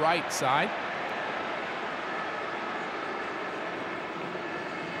far right side.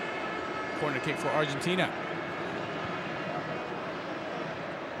 Corner kick for Argentina.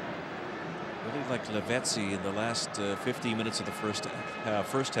 Really like Lavezzi in the last 15 minutes of the first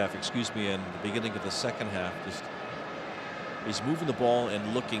half, excuse me, and the beginning of the second half. Just he's moving the ball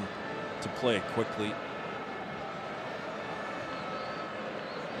and looking to play it quickly.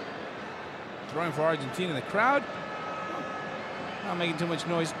 Throwing for Argentina. The crowd not making too much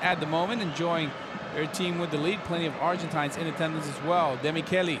noise at the moment, enjoying their team with the lead. Plenty of Argentines in attendance as well. De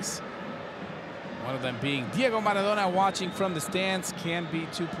Michelis, one of them being Diego Maradona, watching from the stands. Can't be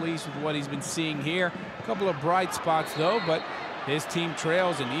too pleased with what he's been seeing here. A couple of bright spots though, but his team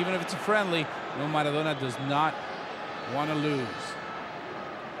trails, and even if it's a friendly, no, Maradona does not want to lose.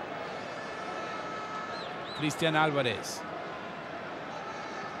 Cristian Alvarez.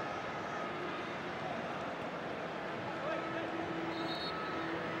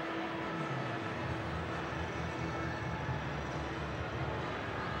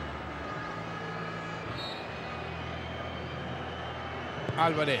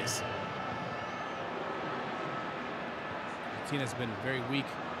 Alvarez. Argentina's been very weak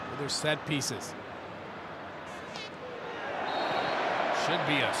with their set pieces. Should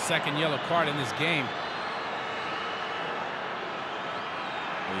be a second yellow card in this game.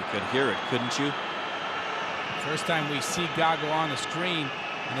 Well, you could hear it, couldn't you? First time we see Gago on the screen,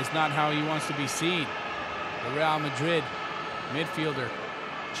 and it's not how he wants to be seen. The Real Madrid midfielder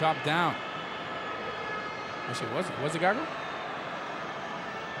chopped down. Actually, was it Gago?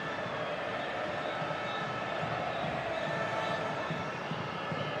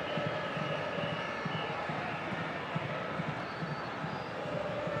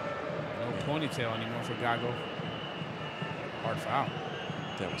 Ponytail anymore for Gago. Hard foul.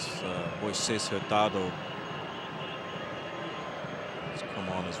 That was Moises Hurtado. He's come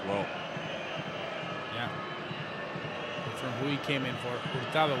on as well. Yeah. Confirm who he came in for.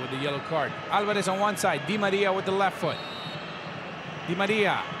 Hurtado with the yellow card. Alvarez on one side. Di Maria with the left foot. Di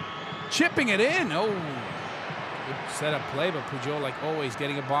Maria chipping it in. Oh, good setup play, but Pujol, like always,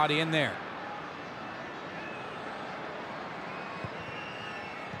 getting a body in there.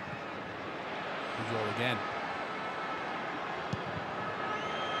 Again.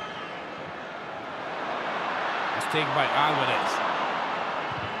 It's taken by Alvarez.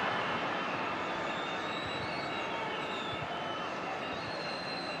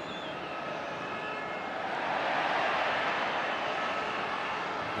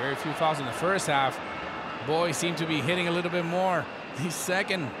 Very few fouls in the first half. Boys seem to be hitting a little bit more these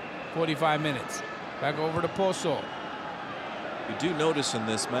second 45 minutes. Back over to Pozo. You do notice in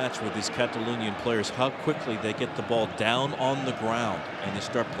this match with these Catalunian players how quickly they get the ball down on the ground and they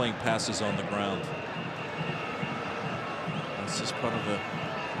start playing passes on the ground. That's just part of the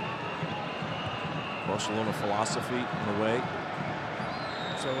Barcelona philosophy in a way.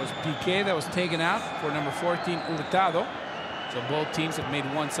 So it was Piqué that was taken out for number 14, Hurtado. So both teams have made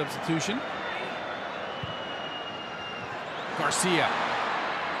one substitution. Garcia.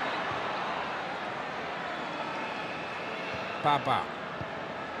 Papa.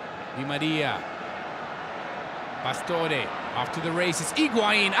 Di Maria. Pastore. Off to the races.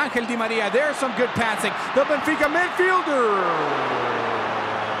 Higuain. Angel Di Maria. There's some good passing. The Benfica midfielder.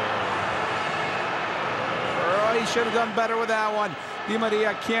 Oh, he should have done better with that one. Di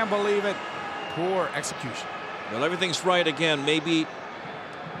Maria can't believe it. Poor execution. Well, everything's right again. Maybe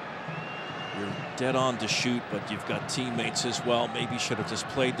you're dead on to shoot, but you've got teammates as well. Maybe you should have just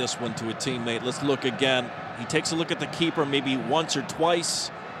played this one to a teammate. Let's look again. He takes a look at the keeper maybe once or twice.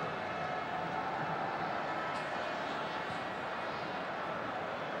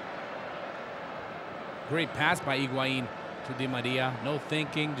 Great pass by Higuain to Di Maria. No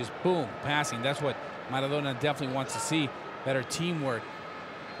thinking, just boom, passing. That's what Maradona definitely wants to see. Better teamwork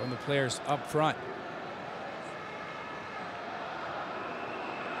from the players up front.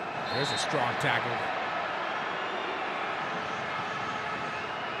 There's a strong tackle.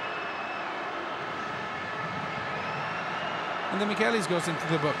 And De Michelis goes into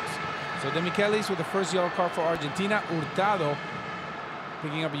the books. So De Michelis with the first yellow card for Argentina. Hurtado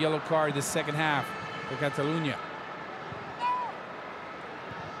picking up a yellow card this second half for Catalunya.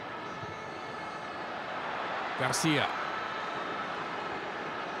 Garcia.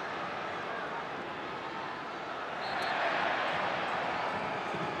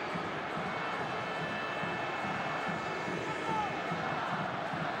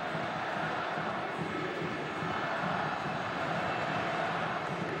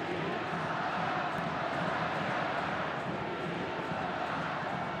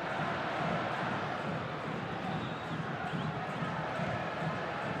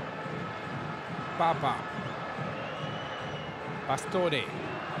 Papa. Pastore.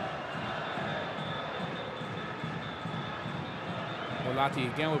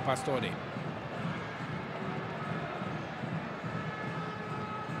 Volati again with Pastore.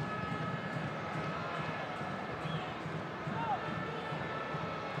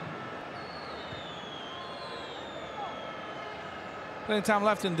 Plenty of time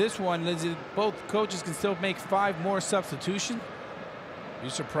left in this one. Both coaches can still make 5 more substitutions. You're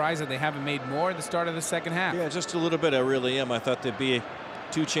surprised that they haven't made more at the start of the second half? Yeah, just a little bit. I really am. I thought there'd be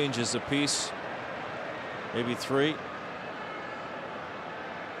 2 changes apiece, maybe 3.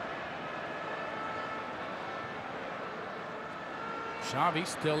 Xavi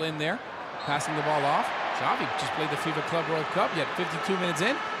still in there, passing the ball off. Xavi just played the FIFA Club World Cup, yet 52 minutes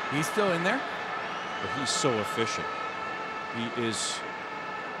in, he's still in there. But he's so efficient. He is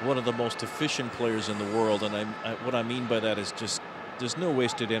one of the most efficient players in the world, and what I mean by that is just there's no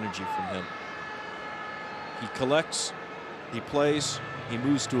wasted energy from him. He collects, he plays, he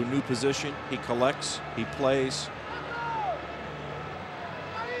moves to a new position, he collects, he plays.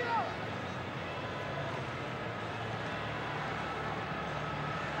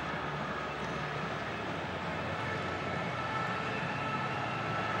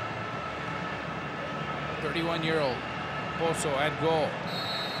 31-year-old Pozo at goal.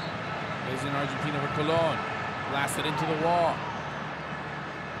 Plays in Argentina for Colón. Blasted into the wall.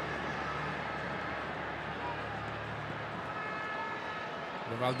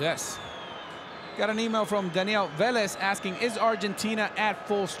 Valdez. Got an email from Daniel Velez asking, is Argentina at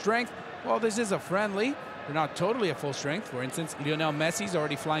full strength? Well, this is a friendly. They're not totally at full strength. For instance, Lionel Messi's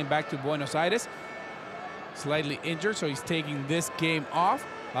already flying back to Buenos Aires. Slightly injured, so he's taking this game off.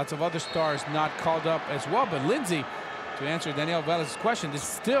 Lots of other stars not called up as well. But Lindsay, to answer Daniel Velez's question, this is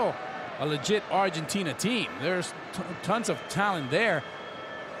still a legit Argentina team. There's tons of talent there.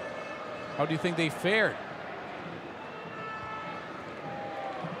 How do you think they fared?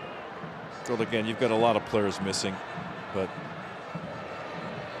 Well, again, you've got a lot of players missing, but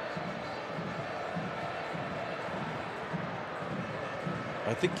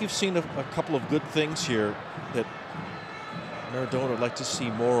I think you've seen a couple of good things here that Maradona would like to see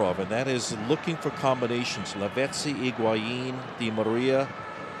more of, and that is looking for combinations. Lavezzi, Higuaín, Di Maria.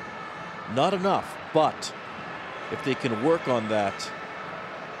 Not enough, but if they can work on that,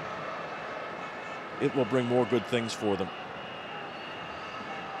 it will bring more good things for them.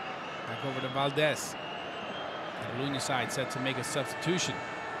 Back over to Valdez. Catalunya side set to make a substitution.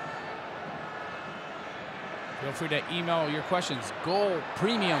 Feel free to email your questions. Goal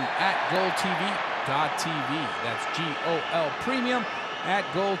Premium at goaltv.tv. That's GOL Premium at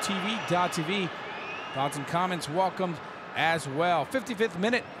goaltv.tv. Thoughts and comments welcomed as well. 55th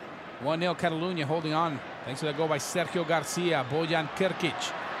minute. 1-0 Catalunya holding on. Thanks to that goal by Sergio Garcia. Bojan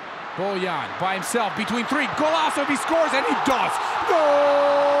Kirkic. Bojan by himself between three. Golazo if he scores, and he does.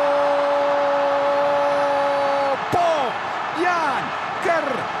 Goal! Bojan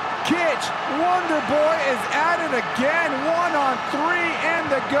Kirkic. Wonder Boy is at it again. 1-on-3 and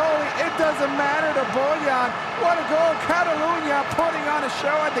the goalie. It doesn't matter to Bojan. What a goal. Catalunya putting on a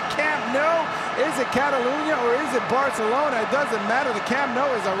show at the Camp Nou. Is it Catalunya or is it Barcelona? It doesn't matter. The Camp Nou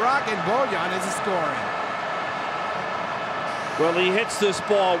is a rock and Bojan is scoring. Well, he hits this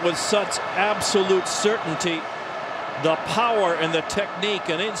ball with such absolute certainty. The power and the technique,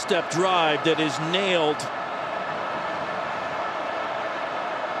 an instep drive that is nailed.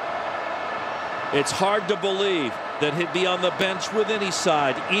 It's hard to believe that he'd be on the bench with any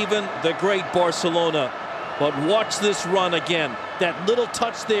side, even the great Barcelona. But watch this run again. That little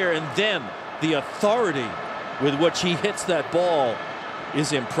touch there, and then the authority with which he hits that ball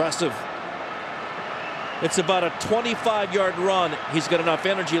is impressive. It's about a 25-yard run. He's got enough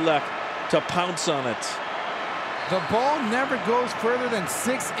energy left to pounce on it. The ball never goes further than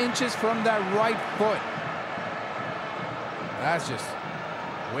 6 inches from that right foot. That's just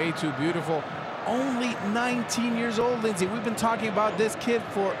way too beautiful. Only 19 years old, Lindsay. We've been talking about this kid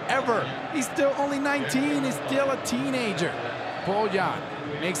forever. He's still only 19. He's still a teenager. Bojan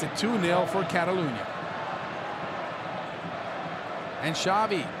makes it 2-0 for Catalunya. And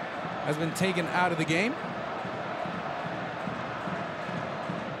Xavi has been taken out of the game.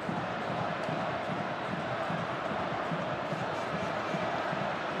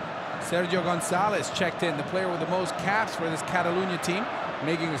 Sergio Gonzalez checked in, the player with the most caps for this Catalunya team,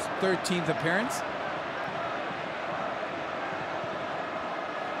 making his 13th appearance.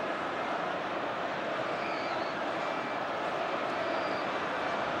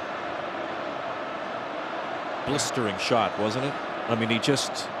 Blistering shot, wasn't it? I mean, he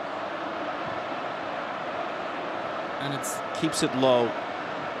just keeps it low.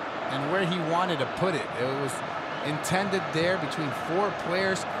 And where he wanted to put it, it was intended there between 4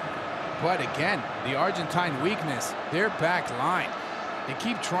 players. But again, the Argentine weakness, their back line. They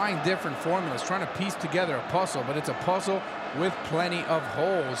keep trying different formulas, trying to piece together a puzzle, but it's a puzzle with plenty of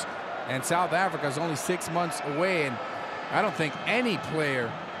holes. And South Africa is only 6 months away, and I don't think any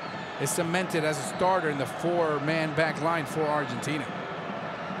player is cemented as a starter in the 4-man back line for Argentina.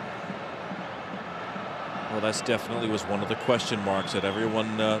 Well, that's definitely was one of the question marks that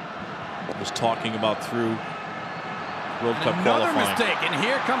everyone was talking about through World Cup Another qualifying. mistake, and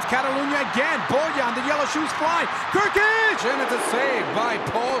here comes Catalunya again. Bojan, the yellow shoes flying. Kirkic, and it's a save by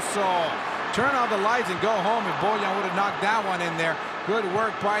Pozo. Turn off the lights and go home if Bojan would have knocked that one in there. Good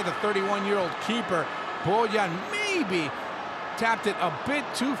work by the 31-year-old keeper. Bojan maybe tapped it a bit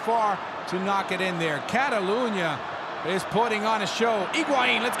too far to knock it in there. Catalunya is putting on a show.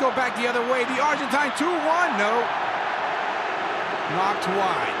 Higuaín, let's go back the other way. The Argentine 2-1, no. Knocked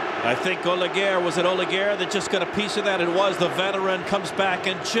wide. I think Oleguer, was it Oleguer that just got a piece of that? It was. The veteran comes back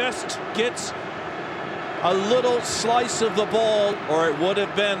and just gets a little slice of the ball, or it would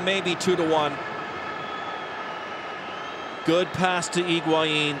have been maybe 2-1. Good pass to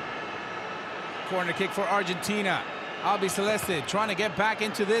Higuaín. Corner kick for Argentina. Albiceleste trying to get back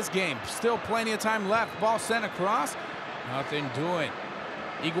into this game. Still plenty of time left. Ball sent across. Nothing doing.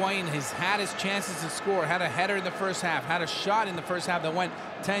 Higuain has had his chances to score. Had a header in the first half. Had a shot in the first half that went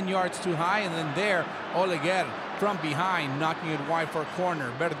 10 yards too high. And then there, Oleguer from behind, knocking it wide for a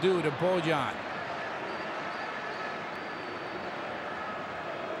corner. Verdu to Bojan.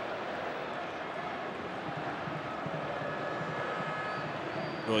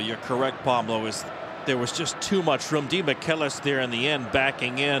 Well, you're correct, Pablo. There was just too much room. Di Michelis there in the end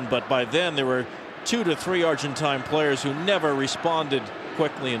backing in, but by then there were 2 to 3 Argentine players who never responded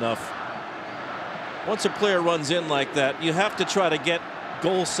quickly enough. Once a player runs in like that, you have to try to get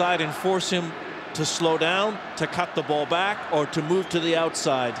goal side and force him to slow down, to cut the ball back, or to move to the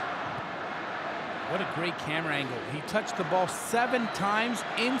outside. What a great camera angle. He touched the ball 7 times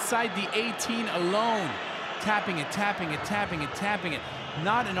inside the 18 alone. Tapping it, tapping it, tapping it, tapping it.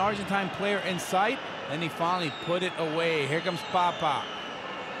 Not an Argentine player in sight. Then he finally put it away. Here comes Papa. I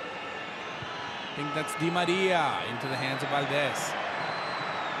think that's Di Maria into the hands of Valdez.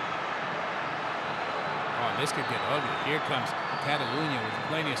 Oh, this could get ugly. Here comes Catalunya with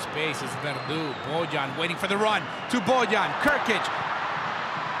plenty of space. It's Verdu. Bojan waiting for the run to Bojan. Kirkic.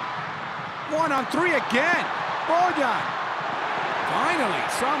 1-on-3 again. Bojan. Finally,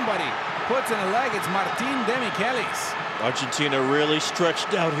 somebody puts in a leg. It's Martin de Michelis. Argentina really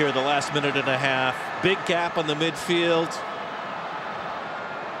stretched out here the last minute and a half. Big gap on the midfield.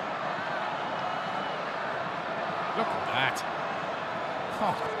 Look at that.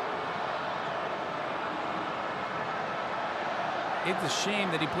 Oh. It's a shame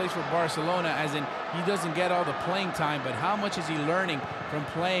that he plays for Barcelona, as in he doesn't get all the playing time, but how much is he learning from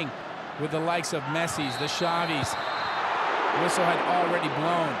playing with the likes of Messi's, the Xavis? Whistle had already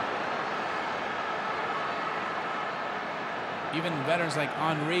blown. Even veterans like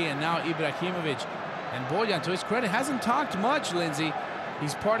Henry and now Ibrahimovic. And Bojan, to his credit, hasn't talked much, Lindsay.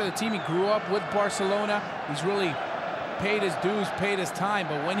 He's part of the team. He grew up with Barcelona. He's really paid his dues, paid his time.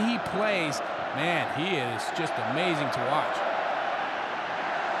 But when he plays, man, he is just amazing to watch.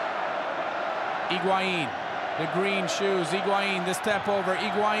 Higuain, the green shoes. Higuain, the step over.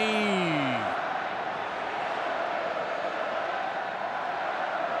 Higuain.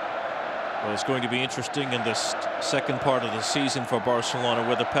 Well, it's going to be interesting in this second part of the season for Barcelona,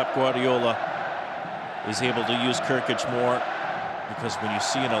 whether Pep Guardiola is able to use Kirkic more, because when you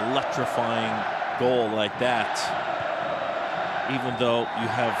see an electrifying goal like that, even though you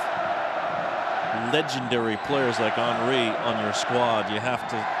have legendary players like Henry on your squad, you have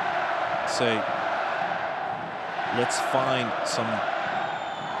to say, let's find some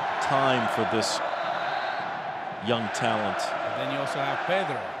time for this young talent. But then you also have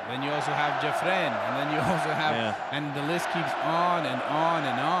Pedro, then you also have Jeffren, and then you also have, and the list keeps on and on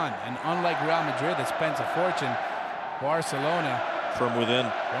and on. And unlike Real Madrid that spends a fortune, Barcelona from within.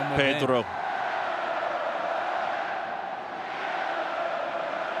 Pedro.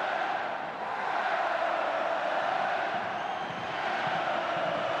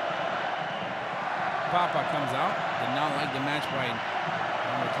 Papa comes out. Did not like the match by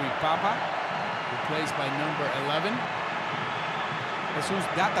number 3 Papa, replaced by number 11 Jesus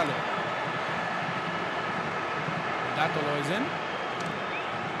Dátalo. Dátalo is in.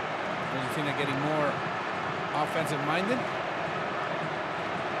 Argentina getting more offensive minded.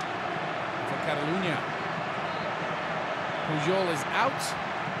 For Catalunya, Pujol is out.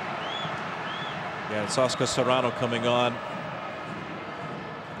 Yeah, it's Oscar Serrano coming on.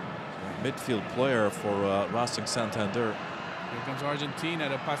 Midfield player for Racing Santander. Here comes Argentina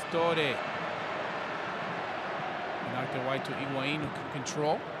to Pastore. Knocked it wide to Higuain, who can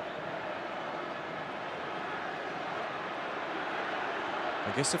control.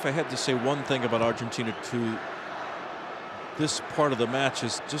 I guess if I had to say one thing about Argentina to this part of the match,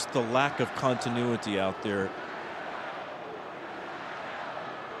 is just the lack of continuity out there.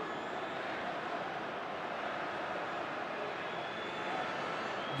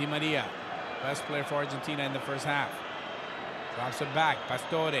 Di Maria, best player for Argentina in the first half. Drops it back,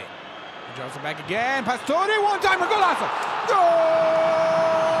 Pastore. He drops it back again, Pastore, one time, a golazo!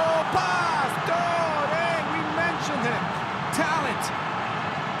 Goal! Pastore! We mentioned him. Talent,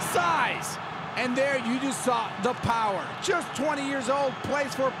 size, and there you just saw the power. Just 20 years old,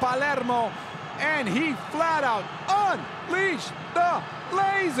 plays for Palermo, and he flat out unleashed the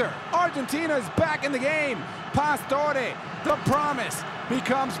laser. Argentina is back in the game. Pastore, the promise,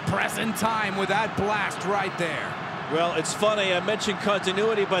 becomes present time with that blast right there. Well, it's funny, I mentioned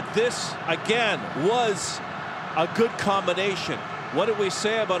continuity, but this, again, was a good combination. What did we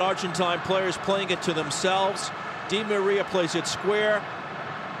say about Argentine players playing it to themselves? Di Maria plays it square.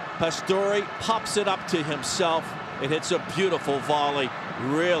 Pastore pops it up to himself. It hits a beautiful volley.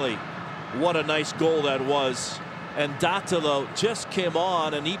 Really, what a nice goal that was. And Dattilo just came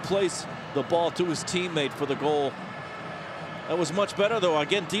on, and he placed the ball to his teammate for the goal. That was much better, though.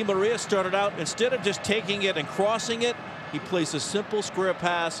 Again, Di Maria started out, instead of just taking it and crossing it, he placed a simple square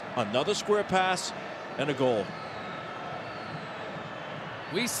pass, another square pass, and a goal.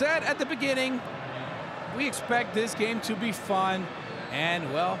 We said at the beginning, we expect this game to be fun,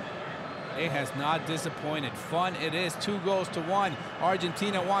 and, well, it has not disappointed. Fun it is, 2-1.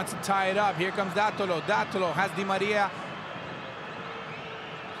 Argentina wants to tie it up. Here comes Dattilo. Dattilo has Di Maria.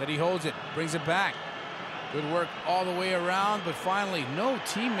 But he holds it, brings it back. Good work all the way around, but finally, no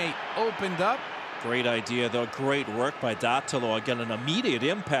teammate opened up. Great idea, though. Great work by Dattilo. Again, an immediate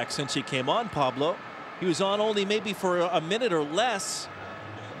impact since he came on, Pablo. He was on only maybe for a minute or less.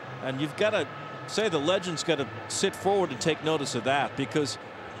 And you've got to say the legend's got to sit forward and take notice of that, because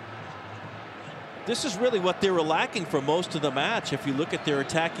this is really what they were lacking for most of the match. If you look at their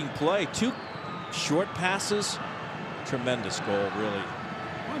attacking play, 2 short passes, tremendous goal, really.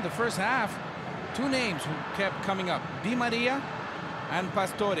 Well, in the first half, 2 names who kept coming up, Di Maria and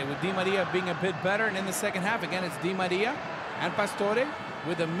Pastore, with Di Maria being a bit better. And in the second half, again, it's Di Maria and Pastore,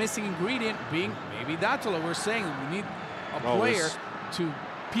 with a missing ingredient being maybe Dattilo. We're saying we need a player to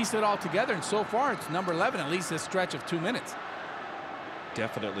piece it all together, and so far it's number 11, at least this stretch of 2 minutes.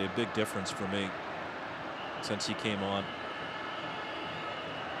 Definitely a big difference for me since he came on.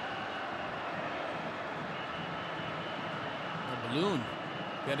 The balloon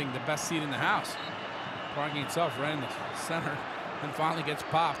getting the best seat in the house, parking itself right in the center, and finally gets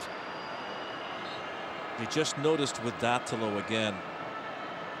popped. You just noticed with Dattilo again,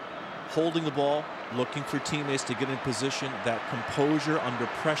 holding the ball, looking for teammates to get in position, that composure under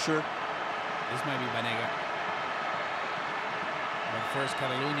pressure. This might be Banega. But first,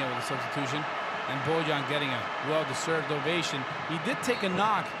 Catalunya with a substitution, and Bojan getting a well-deserved ovation. He did take a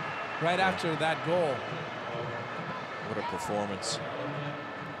knock right after that goal. What a performance.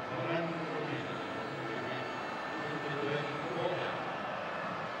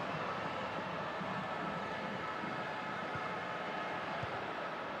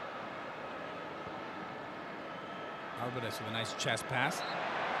 Alvarez with a nice chest pass.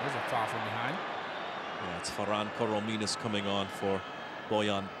 There's a foul from behind. Yeah, it's Ferran Corominas coming on for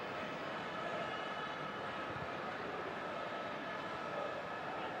Bojan.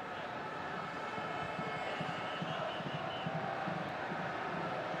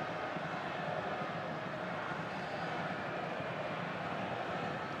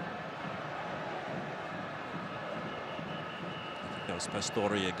 That was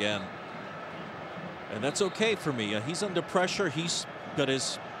Pastore again. And that's okay for me. He's under pressure. He's got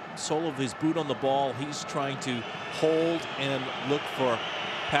his sole of his boot on the ball. He's trying to hold and look for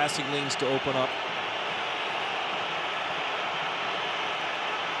passing lanes to open up.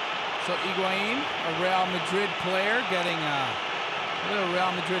 So Higuain, a Real Madrid player, getting a little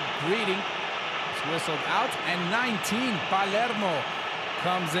Real Madrid greeting. It's whistled out, and 19, Palermo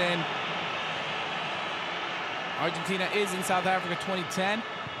comes in. Argentina is in South Africa 2010,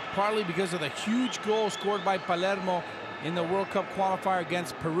 partly because of the huge goal scored by Palermo in the World Cup qualifier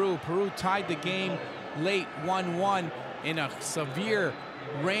against Peru. Peru tied the game late 1-1 in a severe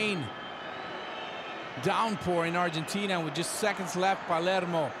rain downpour in Argentina. With just seconds left,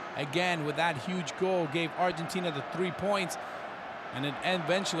 Palermo, again with that huge goal, gave Argentina the 3 points, and then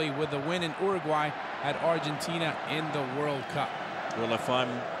eventually with the win in Uruguay had Argentina in the World Cup. Well, if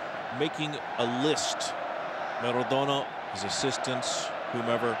I'm making a list, Maradona, his assistants,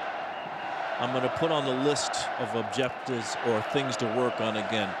 whomever, I'm going to put on the list of objectives or things to work on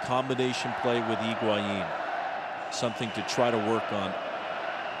again. Combination play with Higuain, something to try to work on.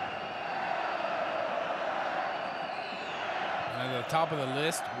 At the top of the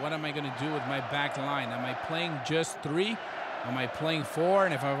list, what am I going to do with my back line? Am I playing just 3? Am I playing 4?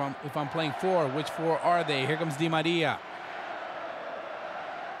 And if I'm playing 4, which 4 are they? Here comes Di Maria.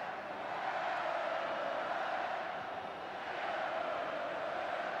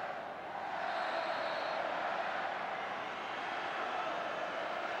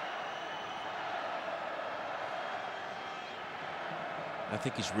 I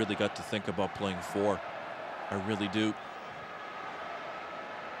think he's really got to think about playing 4. I really do.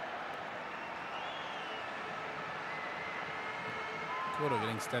 Coro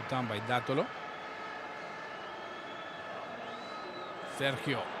getting stepped on by Dattilo.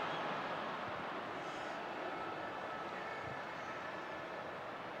 Sergio.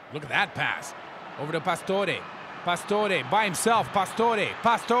 Look at that pass. Over to Pastore. Pastore by himself. Pastore.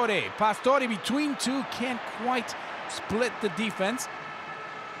 Pastore. Pastore between 2. Can't quite split the defense.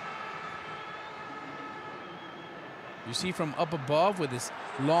 You see from up above with his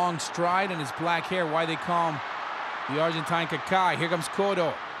long stride and his black hair why they call him the Argentine Kaká. Here comes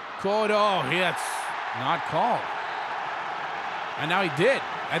Cotto. Cotto, that's not called. And now he did.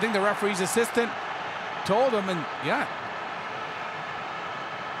 I think the referee's assistant told him, and yeah.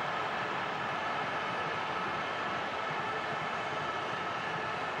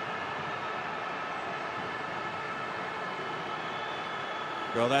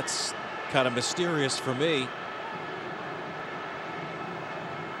 Well, that's kind of mysterious for me.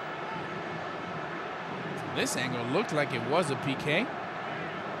 From this angle, it looked like it was a PK.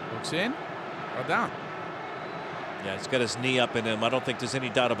 Looks in, or down. Yeah, he's got his knee up in him. I don't think there's any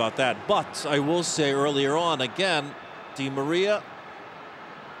doubt about that. But I will say earlier on, again, Di Maria,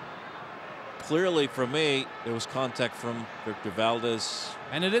 clearly for me, there was contact from Victor Valdez.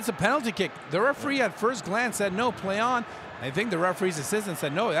 And it is a penalty kick. The referee at first glance said no, play on. I think the referee's assistant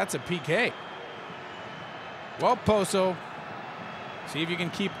said no, that's a PK. Well, Pozo, see if you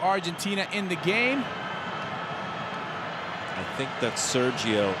can keep Argentina in the game. I think that's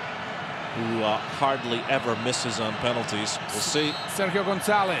Sergio, who hardly ever misses on penalties. We'll see. Sergio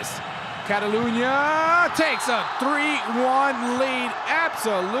Gonzalez. Catalunya takes a 3-1 lead.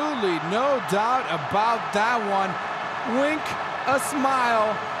 Absolutely no doubt about that one. Wink, a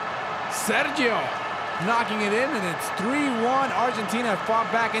smile. Sergio knocking it in, and it's 3-1. Argentina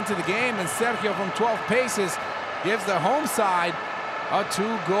fought back into the game, and Sergio from 12 paces gives the home side a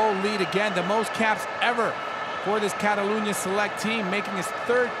 2-goal lead again. The most caps ever for this Catalunya select team, making his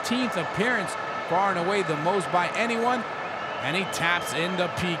 13th appearance, far and away the most by anyone, and he taps in the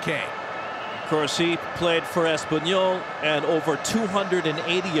PK. Of course, he played for Espanyol and over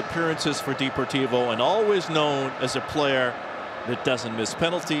 280 appearances for Deportivo, and always known as a player that doesn't miss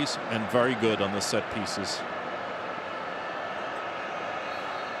penalties and very good on the set pieces.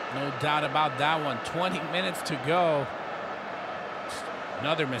 No doubt about that one. 20 minutes to go.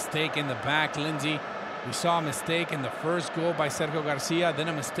 Another mistake in the back, Lindsay. We saw a mistake in the first goal by Sergio Garcia, then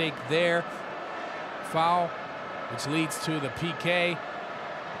a mistake there. Foul, which leads to the PK.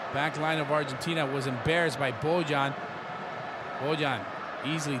 Back line of Argentina was embarrassed by Bojan. Bojan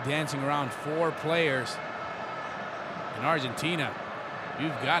easily dancing around 4 players. In Argentina,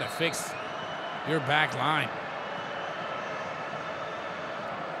 you've got to fix your back line.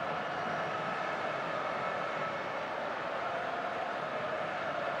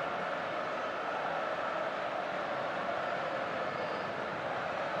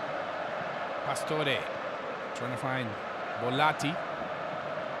 Pastore trying to find Volati.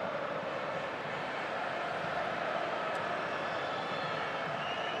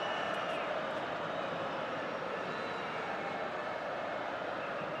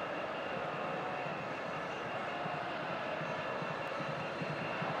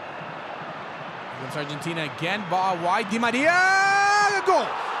 Argentina again, ball wide, Di Maria, goal!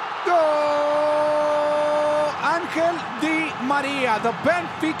 Goal! Angel Di Maria, the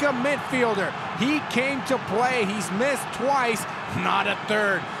Benfica midfielder. He came to play, he's missed twice, not a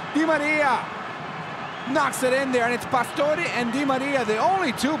third. Di Maria knocks it in there, and it's Pastore and Di Maria, the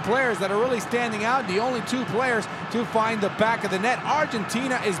only 2 players that are really standing out, the only 2 players to find the back of the net.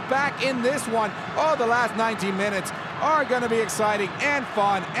 Argentina is back in this one. Oh, the last 19 minutes are going to be exciting and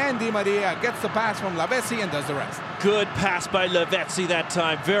fun, and Di Maria gets the pass from Lavezzi and does the rest. Good pass by Lavezzi that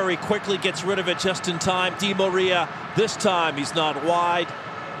time. Very quickly gets rid of it just in time. Di Maria, this time he's not wide.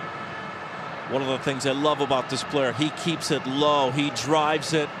 One of the things I love about this player, he keeps it low. He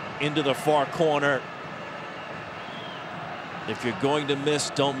drives it into the far corner. If you're going to miss,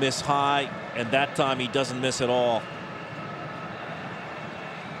 don't miss high. And that time he doesn't miss at all.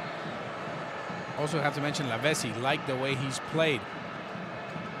 Also have to mention Lavezzi, like the way he's played.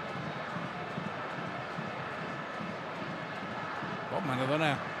 Well,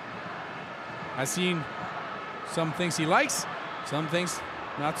 Maradona has seen some things he likes, some things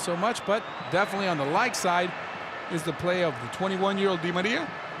not so much, but definitely on the like side is the play of the 21-year-old Di Maria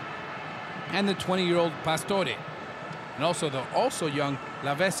and the 20-year-old Pastore. And also the young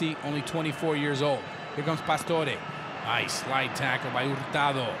Lavezzi, only 24 years old. Here comes Pastore. Nice slide tackle by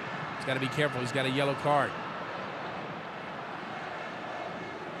Hurtado. He's got to be careful. He's got a yellow card.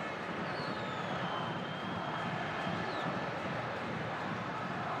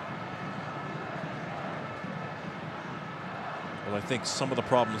 Well, I think some of the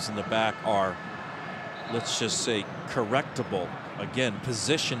problems in the back are, let's just say, correctable. Again,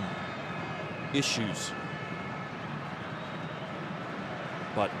 position issues.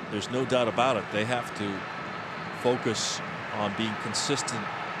 But there's no doubt about it. They have to focus on being consistent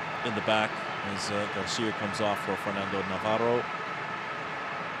in the back as Garcia comes off for Fernando Navarro.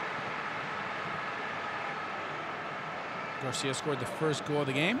 Garcia scored the first goal of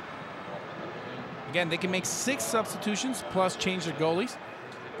the game. Again, they can make 6 substitutions plus change their goalies.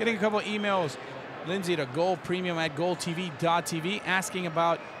 Getting a couple of emails, Lindsay to goalpremium@goaltv.tv, asking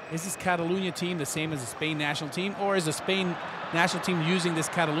about, is this Catalunya team the same as the Spain national team, or is the Spain national team using this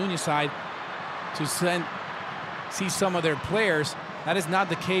Catalunya side to see some of their players? That is not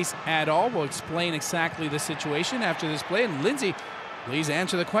the case at all. We'll explain exactly the situation after this play. And Lindsay, please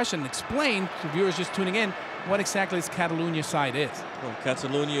answer the question. Explain to viewers just tuning in what exactly this Catalunya side is. Well,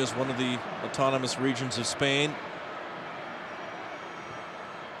 Catalunya is one of the autonomous regions of Spain.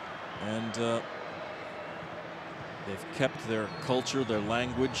 And they've kept their culture, their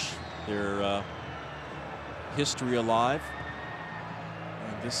language, their history alive.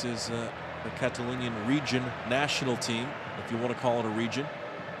 And this is the Catalonian region national team, if you want to call it a region,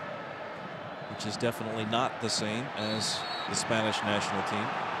 which is definitely not the same as the Spanish national team.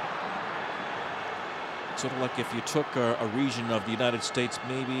 Sort of like if you took a region of the United States,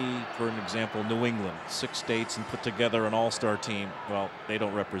 maybe, for an example, New England, 6 states, and put together an all-star team. Well, they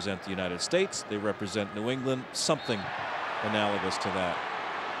don't represent the United States. They represent New England, something analogous to that.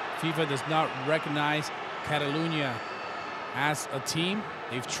 FIFA does not recognize Catalunya as a team.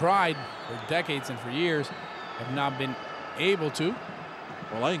 They've tried for decades and for years, have not been able to.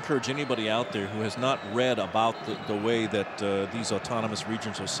 Well, I encourage anybody out there who has not read about the way that these autonomous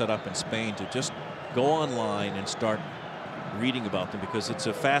regions are set up in Spain to just go online and start reading about them, because it's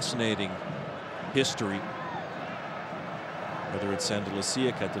a fascinating history. Whether it's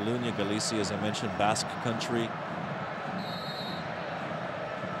Andalusia, Catalunya, Galicia, as I mentioned, Basque country.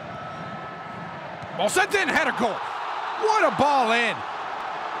 Ball sent in, header goal. What a ball in.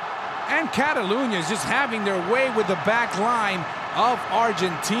 And Catalunya is just having their way with the back line of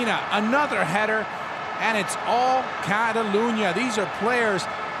Argentina. Another header, and it's all Catalunya. These are players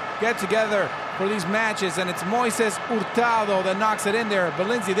get together for these matches, and it's Moises Hurtado that knocks it in there. But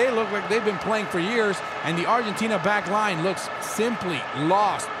Lindsay, they look like they've been playing for years, and the Argentina back line looks simply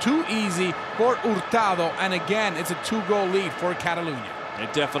lost. Too easy for Hurtado, and again, it's a 2-goal lead for Catalunya.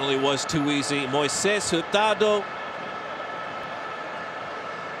 It definitely was too easy. Moises Hurtado.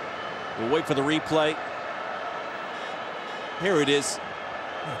 We'll wait for the replay. Here it is.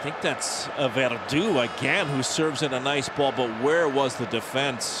 I think that's Verdu again who serves in a nice ball, but where was the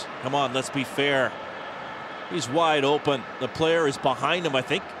defense? Come on, let's be fair. He's wide open. The player is behind him. I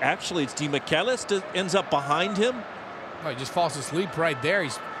think actually it's Di Michelis that ends up behind him. Oh, he just falls asleep right there.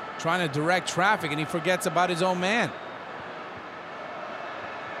 He's trying to direct traffic and he forgets about his own man.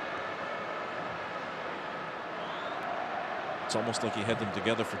 It's almost like he had them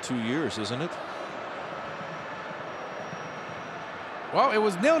together for 2 years, isn't it? Well, it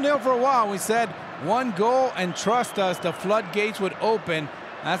was 0-0 for a while. We said 1 goal and trust us, the floodgates would open.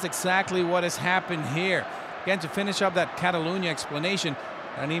 That's exactly what has happened here. Again, to finish up that Catalunya explanation,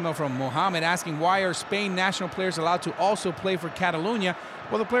 an email from Mohammed asking, why are Spain national players allowed to also play for Catalunya?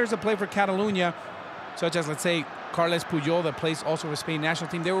 Well, the players that play for Catalunya, such as, let's say, Carles Puyol, that plays also for the Spain national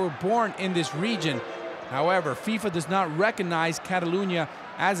team, they were born in this region. However, FIFA does not recognize Catalunya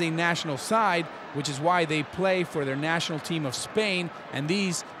as a national side, which is why they play for their national team of Spain. And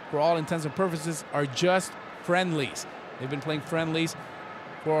these, for all intents and purposes, are just friendlies. They've been playing friendlies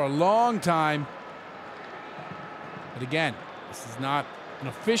for a long time. But again, this is not an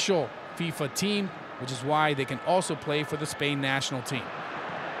official FIFA team, which is why they can also play for the Spain national team.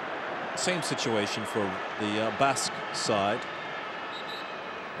 Same situation for the Basque side.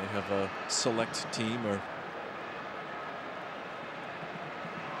 They have a select team, or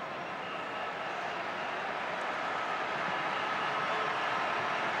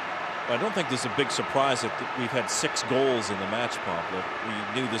I don't think there's a big surprise that we've had 6 goals in the match, Pablo.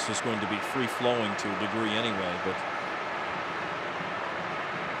 We knew this was going to be free-flowing to a degree anyway, but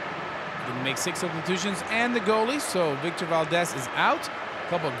didn't make 6 substitutions, and the goalie, so Victor Valdez is out. A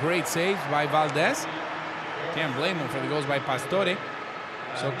couple of great saves by Valdez. Can't blame him for the goals by Pastore.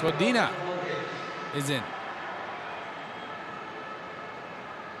 So Codina is in.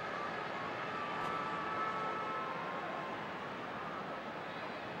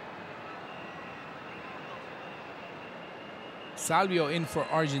 Salvio in for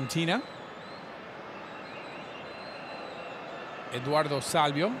Argentina. Eduardo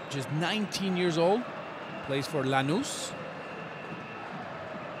Salvio, just 19 years old, plays for Lanús.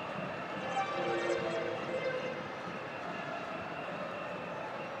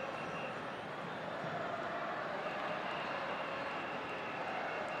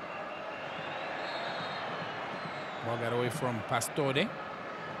 Ball got away from Pastore.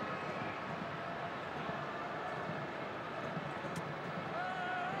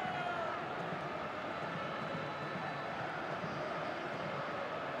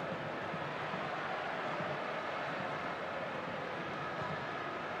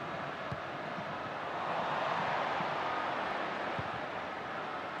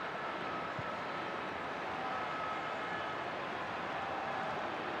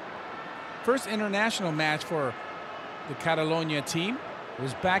 first international match for the Catalunya team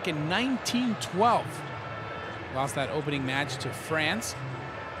was back in 1912. Lost that opening match to France.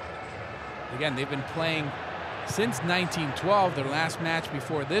 Again, they've been playing since 1912. Their last match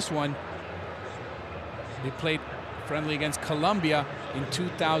before this one, they played friendly against Colombia in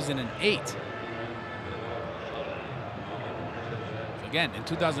 2008. Again, in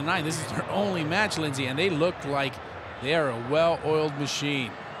 2009, this is their only match, Lindsay, and they look like they are a well-oiled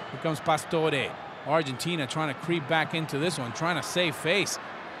machine. Here comes Pastore. Argentina trying to creep back into this one, trying to save face.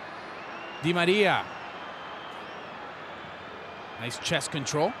 Di Maria. Nice chest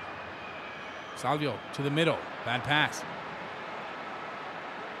control. Salvio to the middle. Bad pass.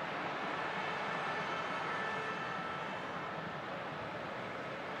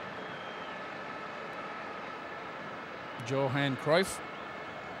 Johan Cruyff,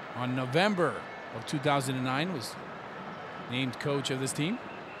 on November of 2009, was named coach of this team.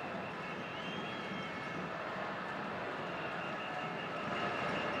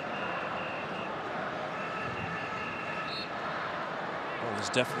 Well, this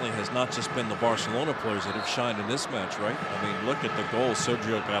definitely has not just been the Barcelona players that have shined in this match, right? I mean, look at the goal.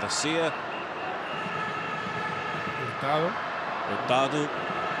 Sergio Garcia. Hurtado.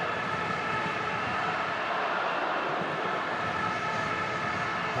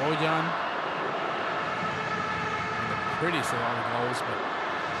 Bojan. The prettiest of all the goals, but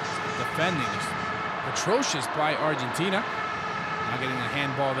defending is atrocious by Argentina. Not getting a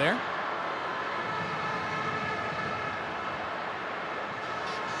handball there.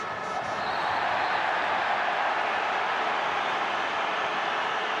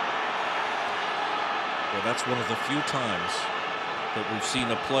 Well, that's one of the few times that we've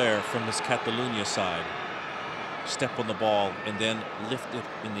seen a player from this Catalunya side step on the ball and then lift it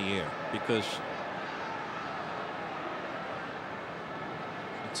in the air, because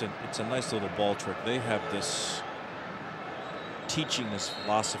it's a nice little ball trick. They have this teaching, this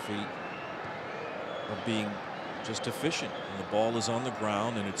philosophy of being just efficient. And the ball is on the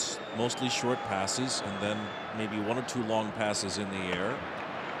ground and it's mostly short passes and then maybe one or two long passes in the air.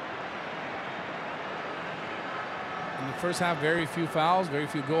 In the first half, very few fouls, very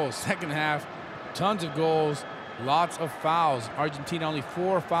few goals. Second half, tons of goals, lots of fouls. Argentina only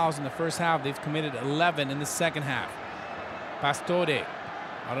 4 fouls in the first half. They've committed 11 in the second half. Pastore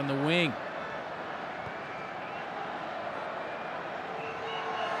out on the wing.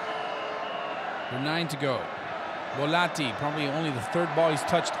 With 9 to go. Volati, probably only the third ball he's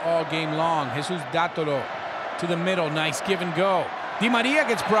touched all game long. Jesus Datolo to the middle. Nice give and go. Di Maria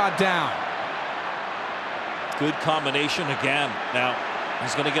gets brought down. Good combination again. Now,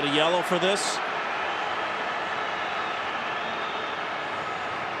 he's going to get a yellow for this.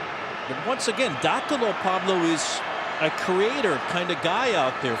 But once again, Datolo, Pablo, is a creator kind of guy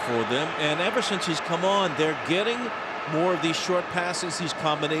out there for them. And ever since he's come on, they're getting more of these short passes, these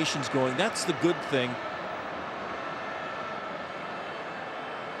combinations going. That's the good thing.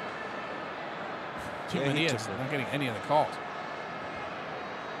 Jimenez not getting any of the calls.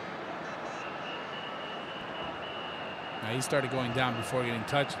 Now he started going down before getting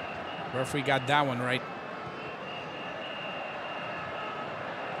touched. Referee got that one right.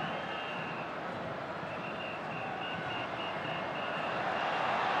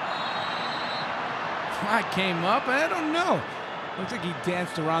 Flag came up. I don't know. Looks like he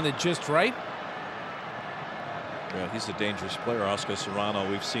danced around it just right. Yeah, he's a dangerous player, Oscar Serrano.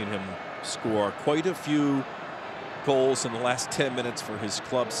 We've seen him score quite a few goals in the last 10 minutes for his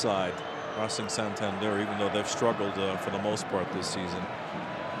club side, Racing Santander, even though they've struggled for the most part this season.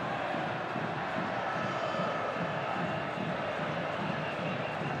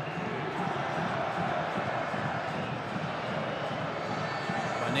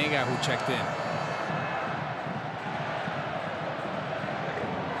 Banega, who checked in.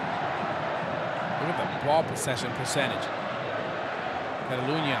 Look at the ball possession percentage.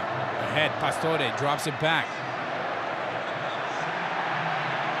 Catalunya ahead. Pastore drops it back.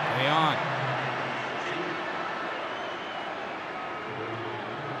 Play on.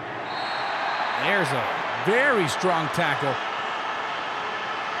 There's a very strong tackle.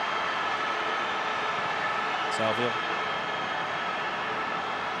 Salvio.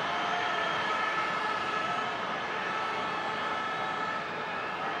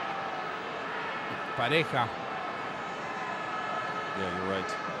 Pareja. Yeah, you're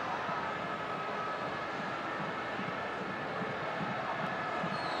right.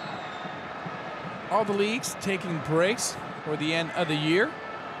 All the leagues taking breaks for the end of the year.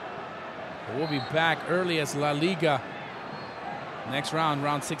 But we'll be back early as La Liga. Next round,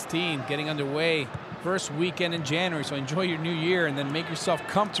 round 16, getting underway first weekend in January. So enjoy your new year and then make yourself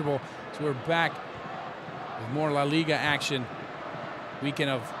comfortable. So we're back with more La Liga action weekend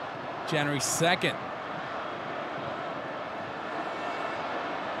of January 2nd.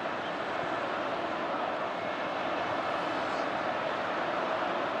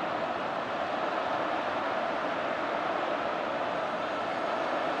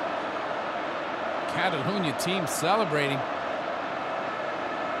 Catalunya team celebrating.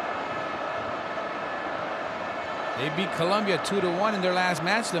 They beat Colombia 2-1 in their last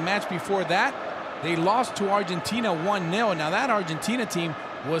match. The match before that, they lost to Argentina 1-0. Now that Argentina team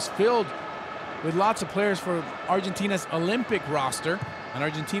was filled with lots of players for Argentina's Olympic roster, and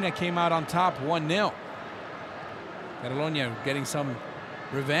Argentina came out on top 1-0. Catalunya getting some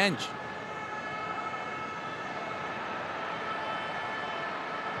revenge.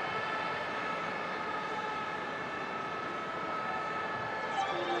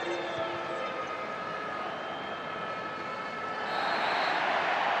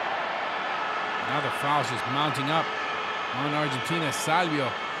 Now the foul's just mounting up on Argentina. Salvio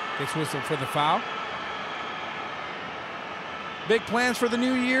gets whistled for the foul. Big plans for the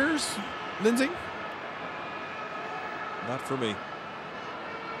New Year's, Lindsay? Not for me.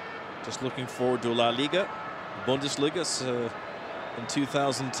 Just looking forward to La Liga, Bundesliga in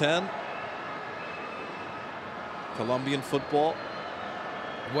 2010. Colombian football.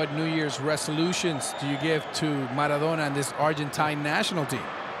 What New Year's resolutions do you give to Maradona and this Argentine national team?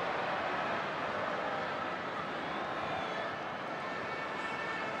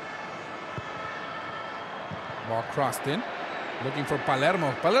 Ball crossed in, looking for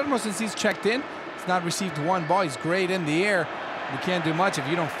Palermo. Palermo, since he's checked in, has not received one ball. He's great in the air. You can't do much if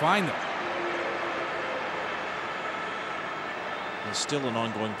you don't find them. It's still an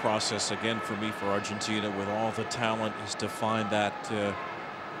ongoing process again for me for Argentina with all the talent is to find that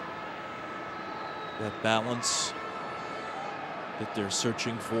that balance that they're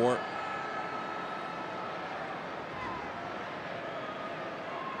searching for.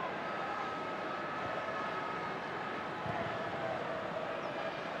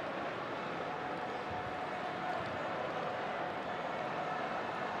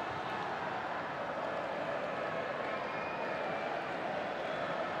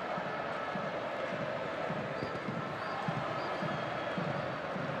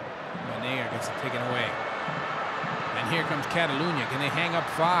 Gets it taken away. And here comes Catalunya. Can they hang up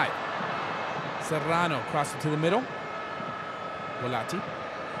 5? Serrano crosses to the middle. Volati.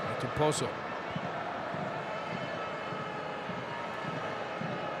 To Pozo.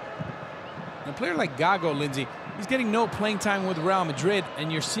 A player like Gago, Lindsay, he's getting no playing time with Real Madrid,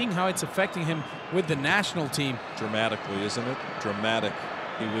 and you're seeing how it's affecting him with the national team. Dramatically, isn't it? Dramatic.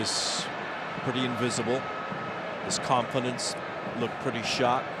 He was pretty invisible. His confidence looked pretty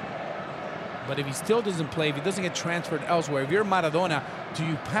shot. But if he still doesn't play, if he doesn't get transferred elsewhere, if you're Maradona, do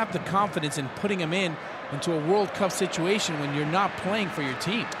you have the confidence in putting him into a World Cup situation when you're not playing for your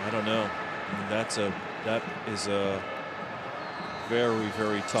team? I don't know. I mean, that is a very,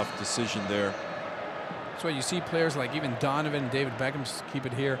 very tough decision there. That's why you see players like even Donovan, David Beckham, just keep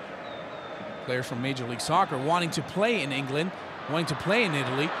it here. Players from Major League Soccer wanting to play in England, wanting to play in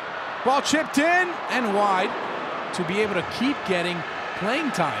Italy. Ball chipped in and wide to be able to keep getting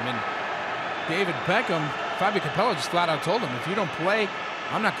playing time. And David Beckham, Fabio Capello just flat out told him, if you don't play,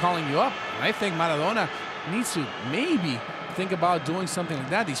 I'm not calling you up. And I think Maradona needs to maybe think about doing something like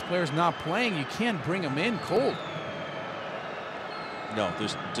that. These players not playing, you can't bring them in cold. No,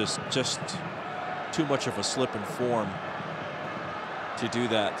 there's just too much of a slip in form to do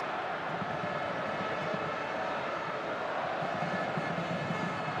that.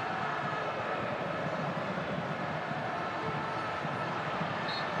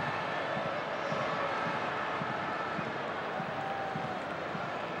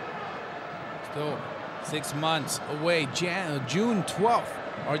 Still 6 months away. June 12th,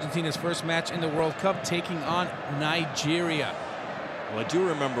 Argentina's first match in the World Cup, taking on Nigeria. Well, I do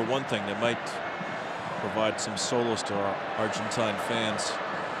remember one thing that might provide some solace to our Argentine fans.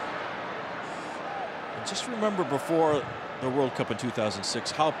 And just remember before the World Cup in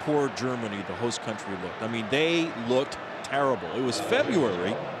 2006, how poor Germany, the host country, looked. I mean, they looked terrible. It was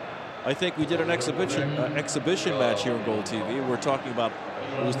February. I think we did an exhibition match here on Gold TV. We're talking about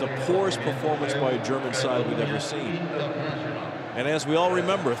it was the poorest performance by a German side we've ever seen. And as we all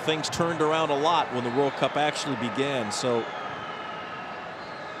remember, things turned around a lot when the World Cup actually began. So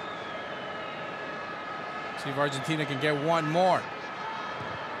see if Argentina can get one more.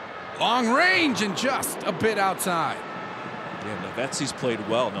 Long range and just a bit outside. Yeah, Navetsi's played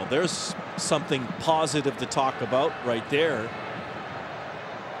well. Now there's something positive to talk about right there.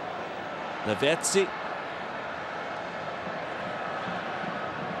 Lavezzi.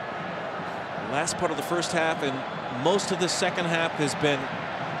 The last part of the first half and most of the second half has been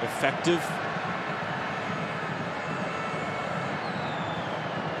effective.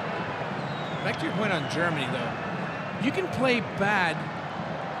 Back to your point on Germany, though. You can play bad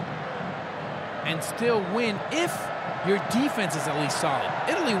and still win if your defense is at least solid.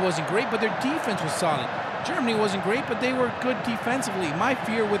 Italy wasn't great, but their defense was solid. Germany wasn't great, but they were good defensively. My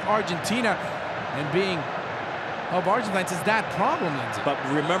fear with Argentina and being of Argentines is that problem, Lindsay. But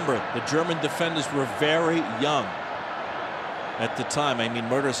remember, the German defenders were very young at the time. I mean,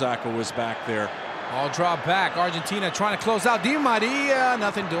 Mertesacker was back there. All draw back. Argentina trying to close out. Di Maria,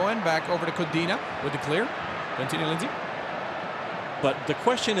 nothing doing. Back over to Codina with the clear. Continue, Lindsay. But the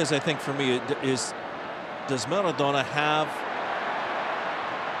question is, I think, for me, is does Maradona have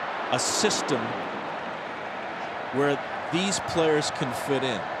a system where these players can fit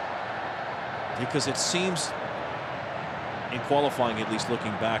in? Because it seems, in qualifying at least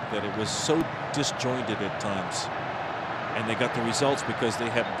looking back, that it was so disjointed at times. And they got the results because they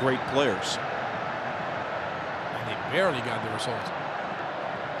have great players. And they barely got the results.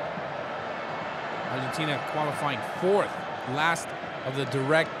 Argentina qualifying 4th, last of the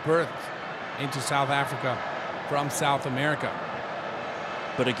direct berth into South Africa from South America.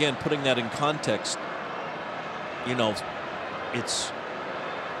 But again, putting that in context, you know, it's,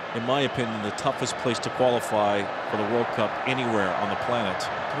 in my opinion, the toughest place to qualify for the World Cup anywhere on the planet.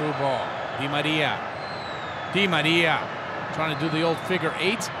 Through ball. Di Maria. Di Maria trying to do the old figure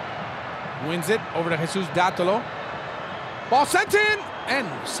 8. Wins it over to Jesus Datolo. Ball sent in! And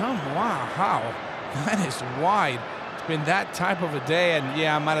wow, that is wide. It's been that type of a day, and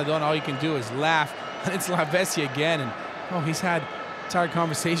yeah, Maradona, all you can do is laugh. And it's Lavezzi again, and oh, he's had tired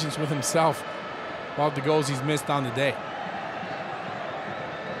conversations with himself about the goals he's missed on the day.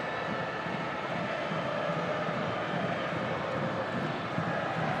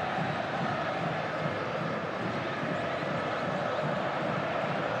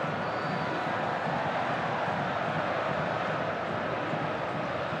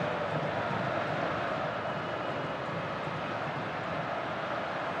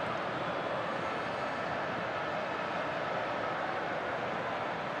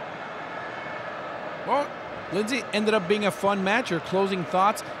 Well, Lindsay, ended up being a fun match. Your closing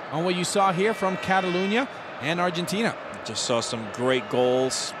thoughts on what you saw here from Catalunya and Argentina? Just saw some great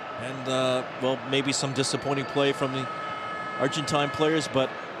goals and, well, maybe some disappointing play from the Argentine players.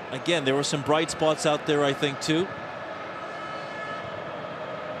 But, again, there were some bright spots out there, I think, too.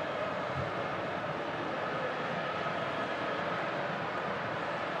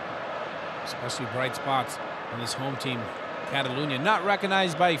 Especially bright spots on this home team, Catalunya. Not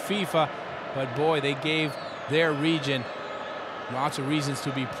recognized by FIFA. But boy, they gave their region lots of reasons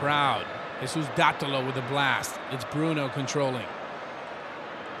to be proud. Jesus Datolo with the blast. It's Bruno controlling.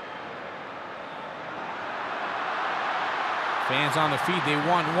 Fans on the feet, they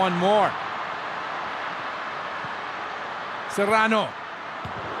want one more. Serrano.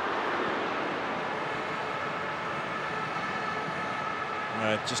 All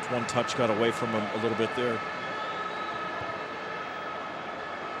right, just one touch got away from him a little bit there.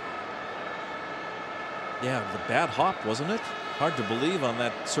 Yeah, the bad hop, wasn't it? Hard to believe on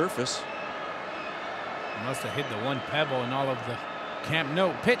that surface. He must have hit the one pebble in all of the Camp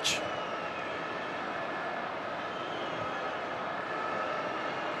Nou pitch.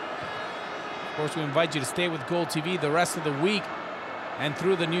 Of course, we invite you to stay with Goal TV the rest of the week. And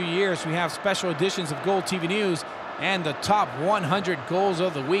through the New Year's, we have special editions of Goal TV News and the top 100 goals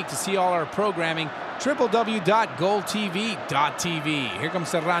of the week. To see all our programming, www.goaltv.tv. Here comes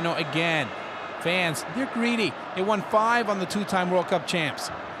Serrano again. Fans, they're greedy. They won 5 on the 2-time World Cup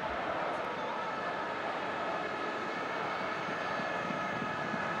champs.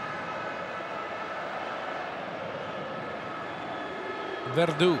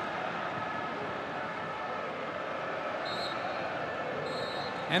 Verdu.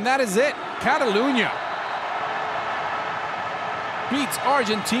 And that is it. Catalunya beats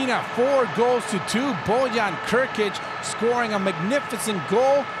Argentina 4-2. Bojan Krkic scoring a magnificent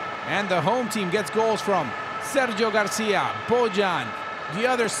goal. And the home team gets goals from Sergio Garcia, Bojan, the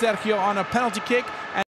other Sergio on a penalty kick,